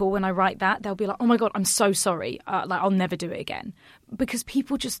 Most people, when I write that, they'll be like, oh my God, I'm so sorry. Like, I'll never do it again. Because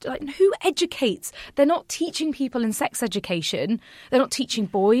people just, like, who educates? They're not teaching people in sex education. They're not teaching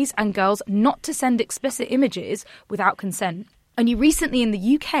boys and girls not to send explicit images without consent. Only recently in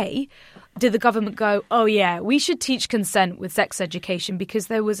the UK did the government go, oh yeah, we should teach consent with sex education, because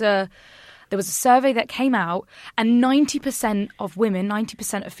there was a survey that came out and 90% of women,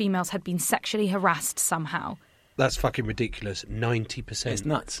 90% of females had been sexually harassed somehow. That's fucking ridiculous. 90%. It's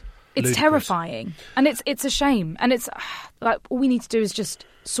nuts. It's Ludicrous. terrifying. And it's a shame. And it's like, all we need to do is just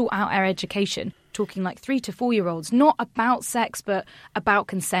sort out our education. Talking like 3 to 4 year olds, not about sex, but about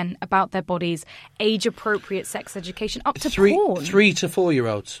consent, about their bodies, age appropriate sex education, up to porn. 3 to 4 year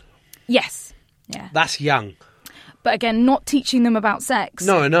olds. Yes. Yeah. That's young. But again, not teaching them about sex.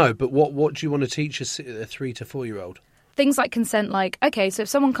 No, I know. But what do you want to teach a 3 to 4 year old? Things like consent, like, okay, so if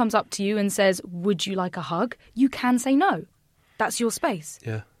someone comes up to you and says, would you like a hug? You can say no. That's your space.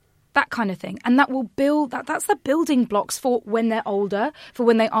 Yeah. That kind of thing. And that will build, that's the building blocks for when they're older, for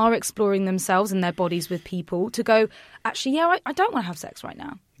when they are exploring themselves and their bodies with people, to go, actually, yeah, I don't want to have sex right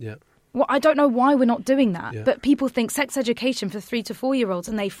now. Yeah. Well, I don't know why we're not doing that. Yeah. But people think sex education for 3 to 4 year olds,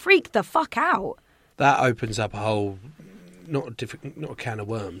 and they freak the fuck out. That opens up a whole, not a can of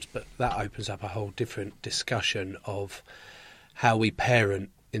worms, but that opens up a whole different discussion of how we parent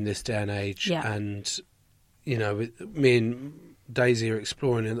in this day and age. Yeah. And, you know, me and Daisy are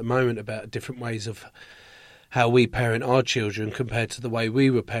exploring at the moment about different ways of how we parent our children compared to the way we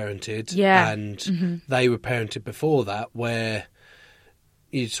were parented. Yeah. And they were parented before that, where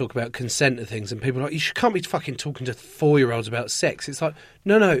you talk about consent and things, and people are like, you can't be fucking talking to 4-year-olds about sex. It's like,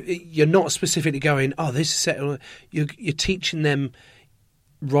 no, you're not specifically going, oh, this is sex. You're teaching them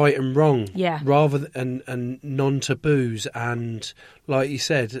right and wrong, rather than and non-taboos, and like you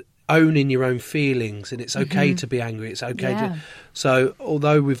said, owning your own feelings, and it's okay to be angry. It's okay to. So,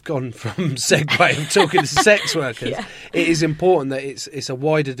 although we've gone from segue of talking to sex workers, it is important that it's a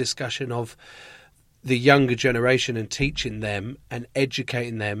wider discussion of the younger generation and teaching them and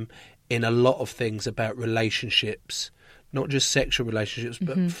educating them in a lot of things about relationships, not just sexual relationships,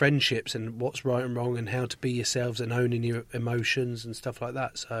 but friendships, and what's right and wrong, and how to be yourselves and owning your emotions and stuff like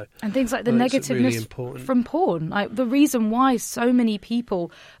that. So, and things like the negativeness really from porn. Like, the reason why so many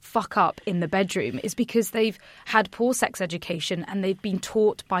people fuck up in the bedroom is because they've had poor sex education and they've been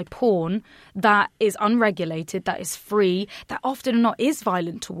taught by porn that is unregulated, that is free, that often or not is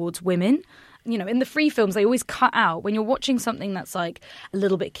violent towards women. You know, in the free films, they always cut out, when you're watching something that's like a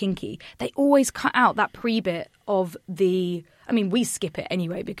little bit kinky, they always cut out that pre-bit of the, I mean, we skip it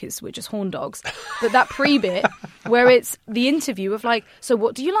anyway because we're just horn dogs, but that pre-bit where it's the interview of like, so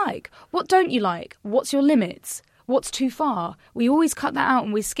what do you like? What don't you like? What's your limits? What's too far? We always cut that out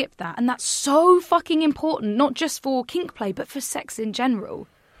and we skip that. And that's so fucking important, not just for kink play, but for sex in general.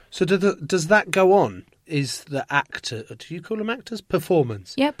 So does that go on? Is the actor, do you call them actors?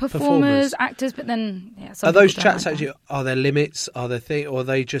 Performers? Yeah, performers, actors, but then... Yeah, are those chats actually, are there limits? Are there things, or are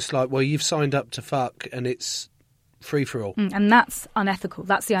they just like, well, you've signed up to fuck and it's free for all? And that's unethical.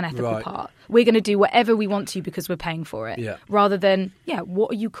 That's the unethical part. We're going to do whatever we want to because we're paying for it. Yeah. Rather than,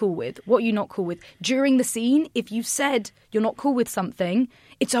 what are you cool with? What are you not cool with? During the scene, if you said you're not cool with something,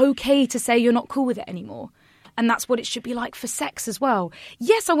 it's okay to say you're not cool with it anymore. And that's what it should be like for sex as well.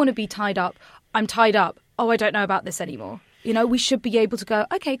 Yes, I want to be tied up. I'm tied up. Oh, I don't know about this anymore. You know, we should be able to go,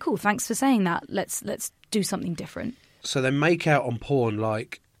 okay, cool, thanks for saying that. Let's do something different. So they make out on porn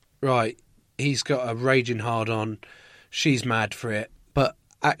like, right, he's got a raging hard on, she's mad for it. But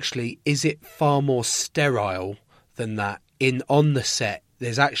actually, is it far more sterile than that? On the set,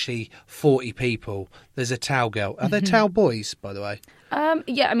 there's actually 40 people. There's a towel girl. Are there towel boys, by the way?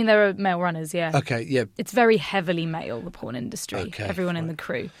 Yeah, I mean, there are male runners, yeah. Okay, yeah. It's very heavily male, the porn industry. Okay, everyone in the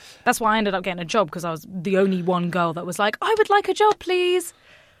crew. That's why I ended up getting a job, because I was the only one girl that was like, I would like a job, please.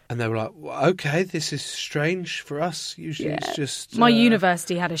 And they were like, well, okay, this is strange for us. Usually it's just... My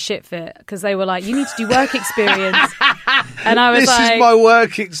university had a shit fit, because they were like, you need to do work experience. And I was this is my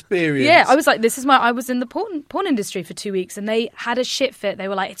work experience. Yeah, I was like, I was in the porn industry for 2 weeks, and they had a shit fit. They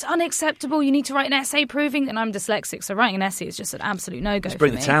were like, it's unacceptable. You need to write an essay proving. And I'm dyslexic, so writing an essay is just an absolute no-go. Just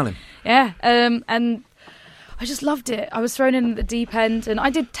bring the towel in. Yeah, and I just loved it. I was thrown in at the deep end, and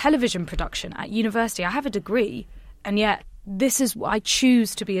I did television production at university. I have a degree, and yet this is what I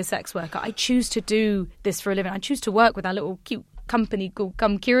choose to be a sex worker. I choose to do this for a living. I choose to work with our little cute company called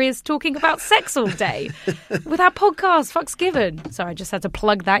Come Curious, talking about sex all day with our podcast, Fuck's Given. Sorry, I just had to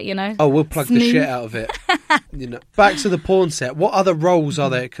plug that, you know. Oh, we'll plug the shit out of it. You know, back to the porn set. What other roles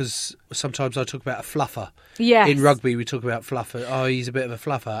are there? Because sometimes I talk about a fluffer. Yes. In rugby, we talk about fluffer. Oh, he's a bit of a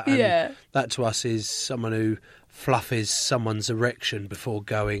fluffer. And yeah. That to us is someone who fluffies someone's erection before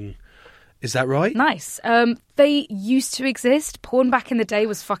going. Is that right? Nice. They used to exist. Porn back in the day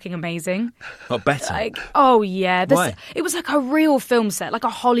was fucking amazing. Not better. Like, oh yeah. Why? It was like a real film set, like a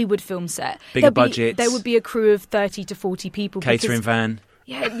Hollywood film set. Bigger budgets. There would be a crew of 30 to 40 people. Catering van.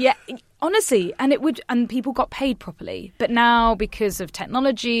 Yeah. Honestly, and people got paid properly. But now, because of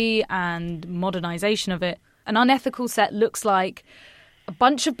technology and modernisation of it, an unethical set looks like a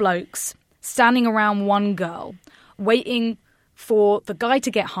bunch of blokes standing around one girl, waiting for the guy to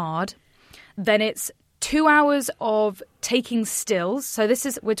get hard. Then it's 2 hours of taking stills. So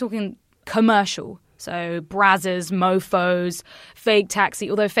we're talking commercial. So Brazzers, Mofos, Fake Taxi.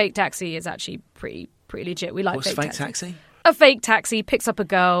 Although Fake Taxi is actually pretty legit. We like What's Fake Taxi? A fake taxi picks up a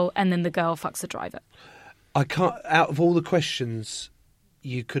girl and then the girl fucks the driver. I can't. Out of all the questions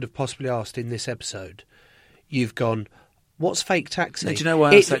you could have possibly asked in this episode, you've gone, what's Fake Taxi? No, do you know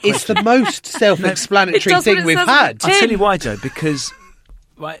why I asked that question? It's the most self-explanatory thing we've had. I'll tell you why, Joe, because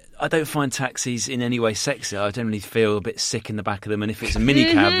I don't find taxis in any way sexy. I generally feel a bit sick in the back of them, and if it's a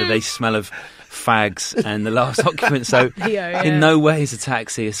minicab, they smell of fags and the last occupant. So in no way is a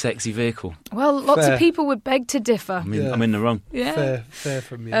taxi a sexy vehicle. Well, lots of people would beg to differ. I mean, I'm in the wrong. Yeah. Fair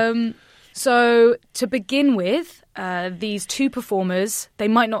from you. So to begin with, these two performers, they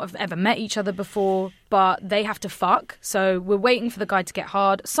might not have ever met each other before, but they have to fuck. So we're waiting for the guy to get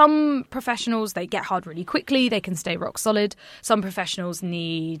hard. Some professionals, they get hard really quickly. They can stay rock solid. Some professionals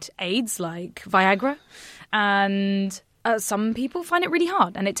need aids like Viagra. And some people find it really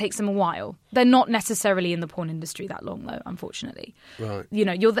hard and it takes them a while. They're not necessarily in the porn industry that long, though, unfortunately. Right. You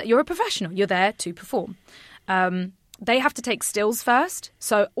know, you're a professional. You're there to perform. They have to take stills first,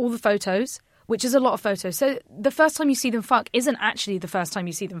 so all the photos, which is a lot of photos. So the first time you see them fuck isn't actually the first time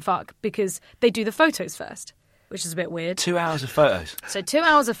you see them fuck because they do the photos first, which is a bit weird. 2 hours of photos? So 2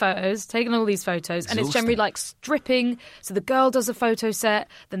 hours of photos, taking all these photos, and it's generally like stripping. So the girl does a photo set,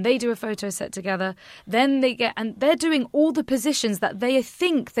 then they do a photo set together, then and they're doing all the positions that they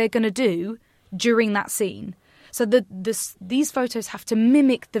think they're going to do during that scene. So these photos have to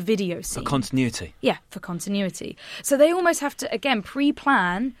mimic the video scene. For continuity? Yeah, for continuity. So they almost have to, again,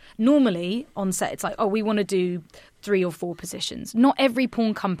 pre-plan. Normally on set, it's like, oh, we want to do 3 or 4 positions. Not every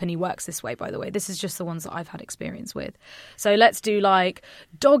porn company works this way, by the way. This is just the ones that I've had experience with. So let's do like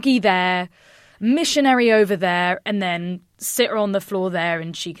doggy there, missionary over there, and then sit her on the floor there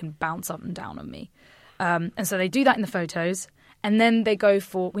and she can bounce up and down on me. And so they do that in the photos. And then they go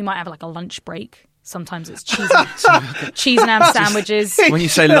we might have like a lunch break. Sometimes it's cheese and ham sandwiches. When you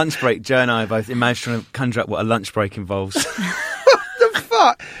say lunch break, Joe and I are both trying to conjure up what a lunch break involves. What the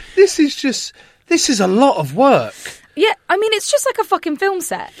fuck? This is a lot of work. Yeah, I mean, it's just like a fucking film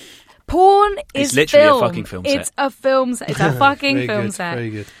set. Porn is It's literally film. a fucking film set. It's a film set. It's a fucking Very film good, set. very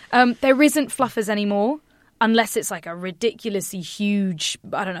good. There isn't fluffers anymore, unless it's like a ridiculously huge,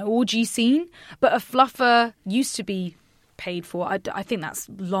 I don't know, orgy scene. But a fluffer used to be paid for. I think that's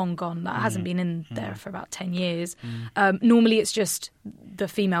long gone. That hasn't been in there for about 10 years. Normally it's just the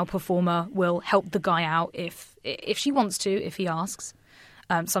female performer will help the guy out if she wants to, if he asks.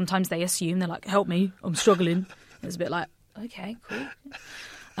 Sometimes they assume, they're like, help me, I'm struggling. It's a bit like, okay, cool.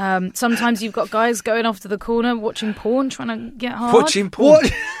 Sometimes you've got guys going off to the corner watching porn, trying to get hard. Watching porn.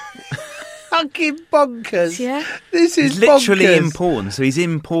 What? Fucking bonkers. Yeah. This is He's literally bonkers. in porn, so he's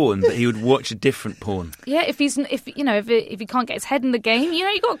in porn, but he would watch a different porn. Yeah, if he can't get his head in the game,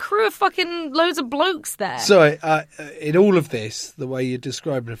 you got a crew of fucking loads of blokes there. Sorry, in all of this, the way you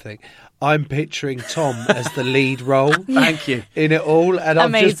describe everything, I'm picturing Tom as the lead role. Thank you. In it all, and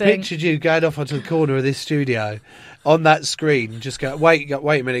I've just Amazing. pictured you going off onto the corner of this studio on that screen. Just go, wait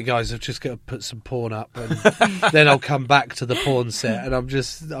a minute, guys. I've just got to put some porn up, and then I'll come back to the porn set, and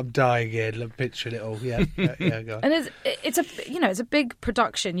I'm dying here. I'm picturing it all. Yeah, go on. And it's a big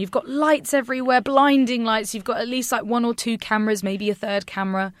production. You've got lights everywhere, blinding lights. You've got at least like 1 or 2 cameras, maybe a third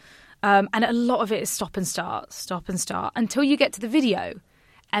camera, and a lot of it is stop and start until you get to the video,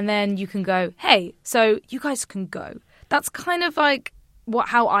 and then you can go, hey, so you guys can go. That's kind of like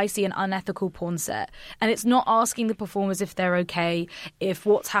how I see an unethical porn set. And it's not asking the performers if they're okay, if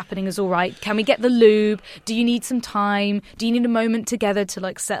what's happening is all right. Can we get the lube? Do you need some time? Do you need a moment together to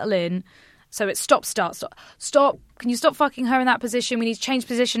like settle in? So it's stop. Can you stop fucking her in that position? We need to change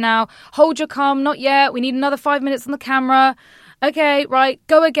position now. Hold your cum. Not yet. We need another 5 minutes on the camera. Okay, right.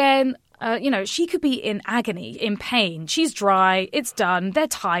 Go again. She could be in agony, in pain. She's dry. It's done. They're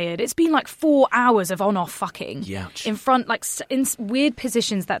tired. It's been like 4 hours of on-off fucking. Youch. In front, like in weird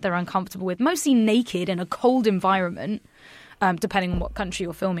positions that they're uncomfortable with, mostly naked in a cold environment, depending on what country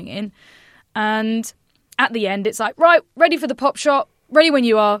you're filming in. And at the end, it's like, right, ready for the pop shot. Ready when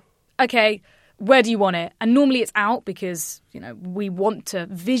you are. Okay, where do you want it? And normally it's out because, we want to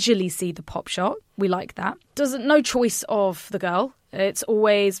visually see the pop shot. We like that. No choice of the girl. It's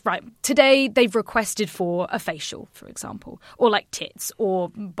always, right, today they've requested for a facial, for example, or like tits or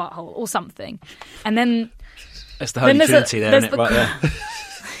butthole or something. And then... That's the Holy Trinity there, isn't it? Right there.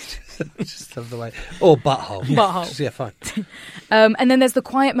 Just love the way. Or butthole. Butthole. Yeah, fine. And then there's the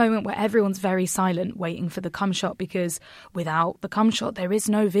quiet moment where everyone's very silent waiting for the cum shot, because without the cum shot, there is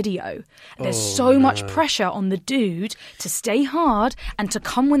no video. There's so much pressure on the dude to stay hard and to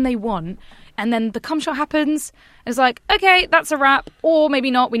come when they want. And then the cum shot happens. It's like, okay, that's a wrap. Or maybe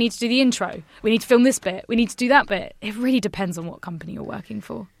not. We need to do the intro. We need to film this bit. We need to do that bit. It really depends on what company you're working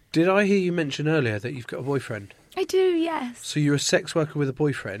for. Did I hear you mention earlier that you've got a boyfriend? I do, yes. So you're a sex worker with a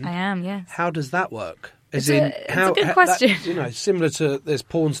boyfriend? I am, yes. How does that work? It's a good question. Similar to, there's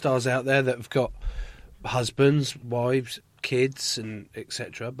porn stars out there that have got husbands, wives, kids, and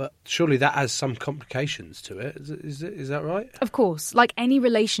etc. But surely that has some complications to it. Is that right? Of course. Like any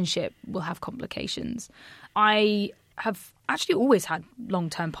relationship will have complications. I have actually always had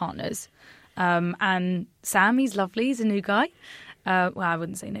long-term partners. And Sam, he's lovely. He's a new guy. Well, I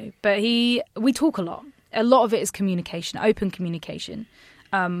wouldn't say new. But we talk a lot. A lot of it is communication, open communication.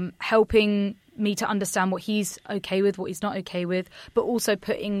 Helping me to understand what he's okay with, what he's not okay with, but also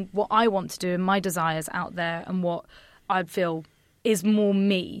putting what I want to do and my desires out there and what I feel is more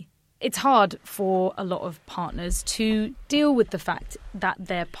me. It's hard for a lot of partners to deal with the fact that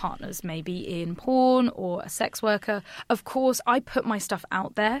their partners may be in porn or a sex worker. Of course, I put my stuff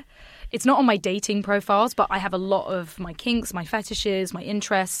out there. It's not on my dating profiles, but I have a lot of my kinks, my fetishes, my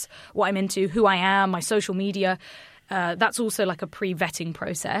interests, what I'm into, who I am, my social media. That's also like a pre-vetting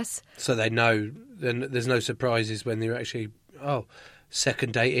process. So they know, then there's no surprises when they're actually,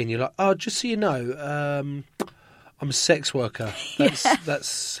 second date in, you're like, just so you know, I'm a sex worker.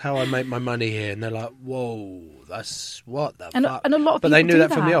 That's how I make my money here. And they're like, whoa, that's what the fuck? And a lot of people But they knew do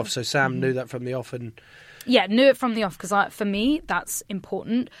that from the off. So Sam knew that from the off. And yeah, knew it from the off, because for me, that's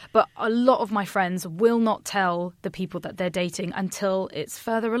important. But a lot of my friends will not tell the people that they're dating until it's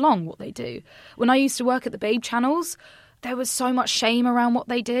further along what they do. When I used to work at the Babe channels, there was so much shame around what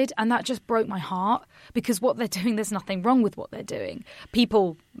they did, and that just broke my heart, because what they're doing, there's nothing wrong with what they're doing.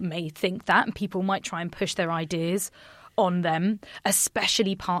 People may think that, and people might try and push their ideas on them,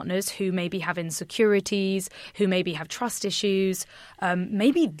 especially partners who maybe have insecurities, who maybe have trust issues.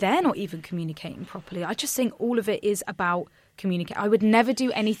 Maybe they're not even communicating properly. I just think all of it is about communicate. I would never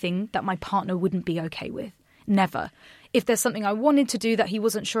do anything that my partner wouldn't be okay with. Never. If there's something I wanted to do that he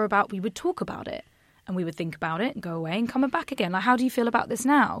wasn't sure about, we would talk about it. And we would think about it and go away and come back again. Like, how do you feel about this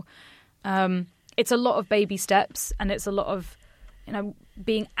now? It's a lot of baby steps, and it's a lot of,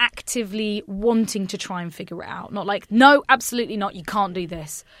 being actively wanting to try and figure it out. Not like, no, absolutely not, you can't do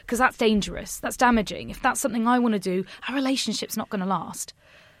this. Because that's dangerous. That's damaging. If that's something I want to do, our relationship's not going to last.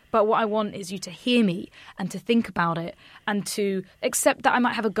 But what I want is you to hear me and to think about it and to accept that I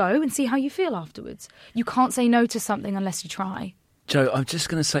might have a go and see how you feel afterwards. You can't say no to something unless you try. Joe, I'm just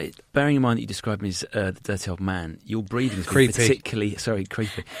going to say, bearing in mind that you described me as the dirty old man, your breathing has been Creepy. particularly... Sorry,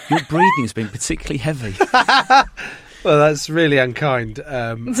 creepy. Your breathing has been particularly heavy. Well, that's really unkind.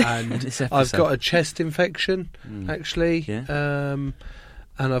 And This episode. I've got a chest infection, actually. Yeah. And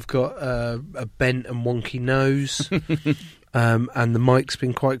I've got a bent and wonky nose. And the mic's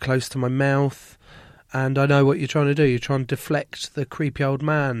been quite close to my mouth. And I know what you're trying to do. You're trying to deflect the creepy old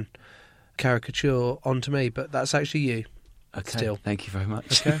man caricature onto me, but that's actually you. Okay, Still. thank you very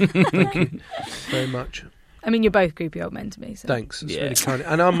much. Okay, thank you very much. I mean, you're both creepy old men to me. So. Thanks. It's Yeah. really kind.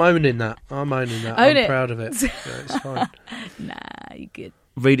 And I'm owning that. I'm owning that. Own I'm it. proud of it. Yeah, it's fine. Nah, you're good.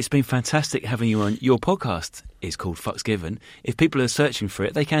 Reed, it's been fantastic having you on. Your podcast is called Fucks Given. If people are searching for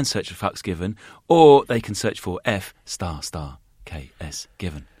it, they can search for Fucks Given, or they can search for F***KS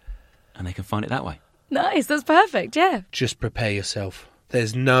Given, and they can find it that way. Nice, that's perfect, yeah. Just prepare yourself.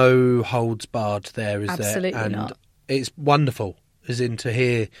 There's no holds barred there, is Absolutely there? And not. it's wonderful, as in to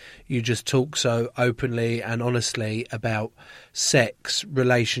hear you just talk so openly and honestly about sex,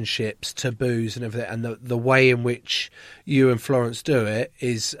 relationships, taboos and everything. And the way in which you and Florence do it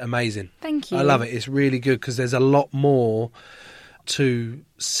is amazing. Thank you. I love it. It's really good because there's a lot more to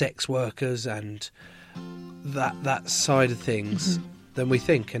sex workers and that side of things than we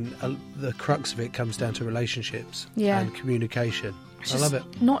think. And the crux of it comes down to relationships and communication. I love it.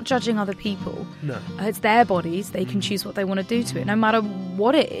 Not judging other people. No. It's their bodies. They can choose what they want to do to it, no matter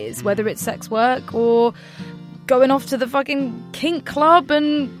what it is, whether it's sex work or going off to the fucking kink club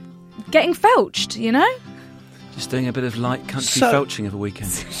and getting felched, you know? Just doing a bit of light country So- felching of a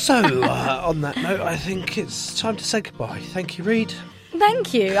weekend. So, on that note, I think it's time to say goodbye. Thank you, Reed.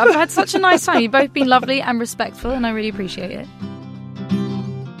 Thank you. I've had such a nice time. You've both been lovely and respectful, and I really appreciate it.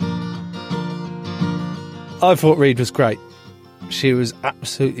 I thought Reed was great. She was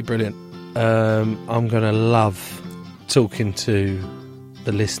absolutely brilliant. I'm going to love talking to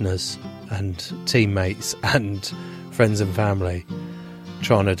the listeners and teammates and friends and family,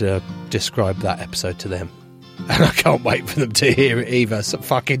 trying to describe that episode to them. And I can't wait for them to hear it either. So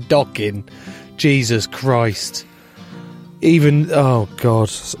fucking docking. Jesus Christ. Even, oh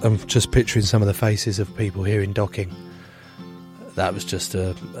God, I'm just picturing some of the faces of people hearing docking. That was just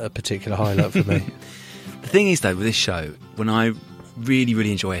a particular highlight for me. The thing is, though, with this show, when I really,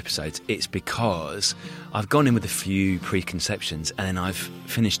 really enjoy episodes, it's because I've gone in with a few preconceptions and then I've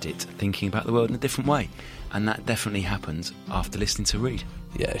finished it thinking about the world in a different way. And that definitely happened after listening to Reed.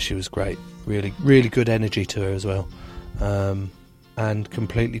 Yeah, she was great. Really, really good energy to her as well. And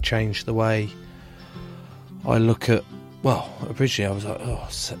completely changed the way I look at... Well, originally I was like,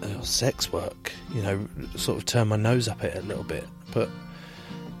 sex work. You know, sort of turn my nose up at it a little bit. But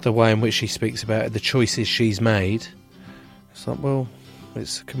the way in which she speaks about it, the choices she's made, it's like, well,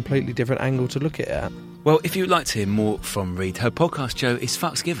 it's a completely different angle to look at it at. Well, if you'd like to hear more from Reed, her podcast, Joe, is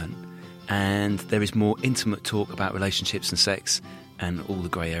Fucks Given. And there is more intimate talk about relationships and sex and all the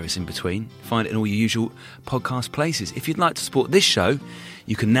grey areas in between. Find it in all your usual podcast places. If you'd like to support this show,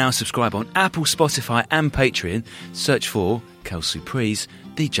 you can now subscribe on Apple, Spotify and Patreon. Search for Kel Surprise,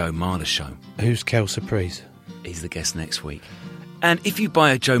 The Joe Marler Show. Who's Kel Surprise? He's the guest next week. And if you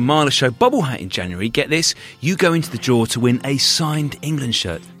buy a Joe Marler Show bubble hat in January, get this, you go into the draw to win a signed England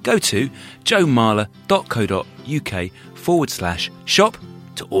shirt. Go to joemarler.co.uk/shop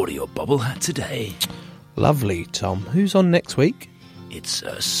to order your bubble hat today. Lovely, Tom. Who's on next week? It's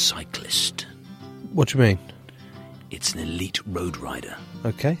a cyclist. What do you mean? It's an elite road rider.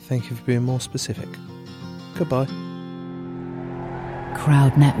 Okay, thank you for being more specific. Goodbye.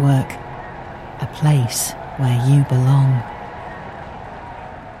 Crowd Network, a place where you belong.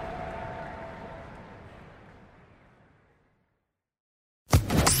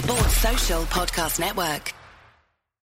 Sports Social Podcast Network.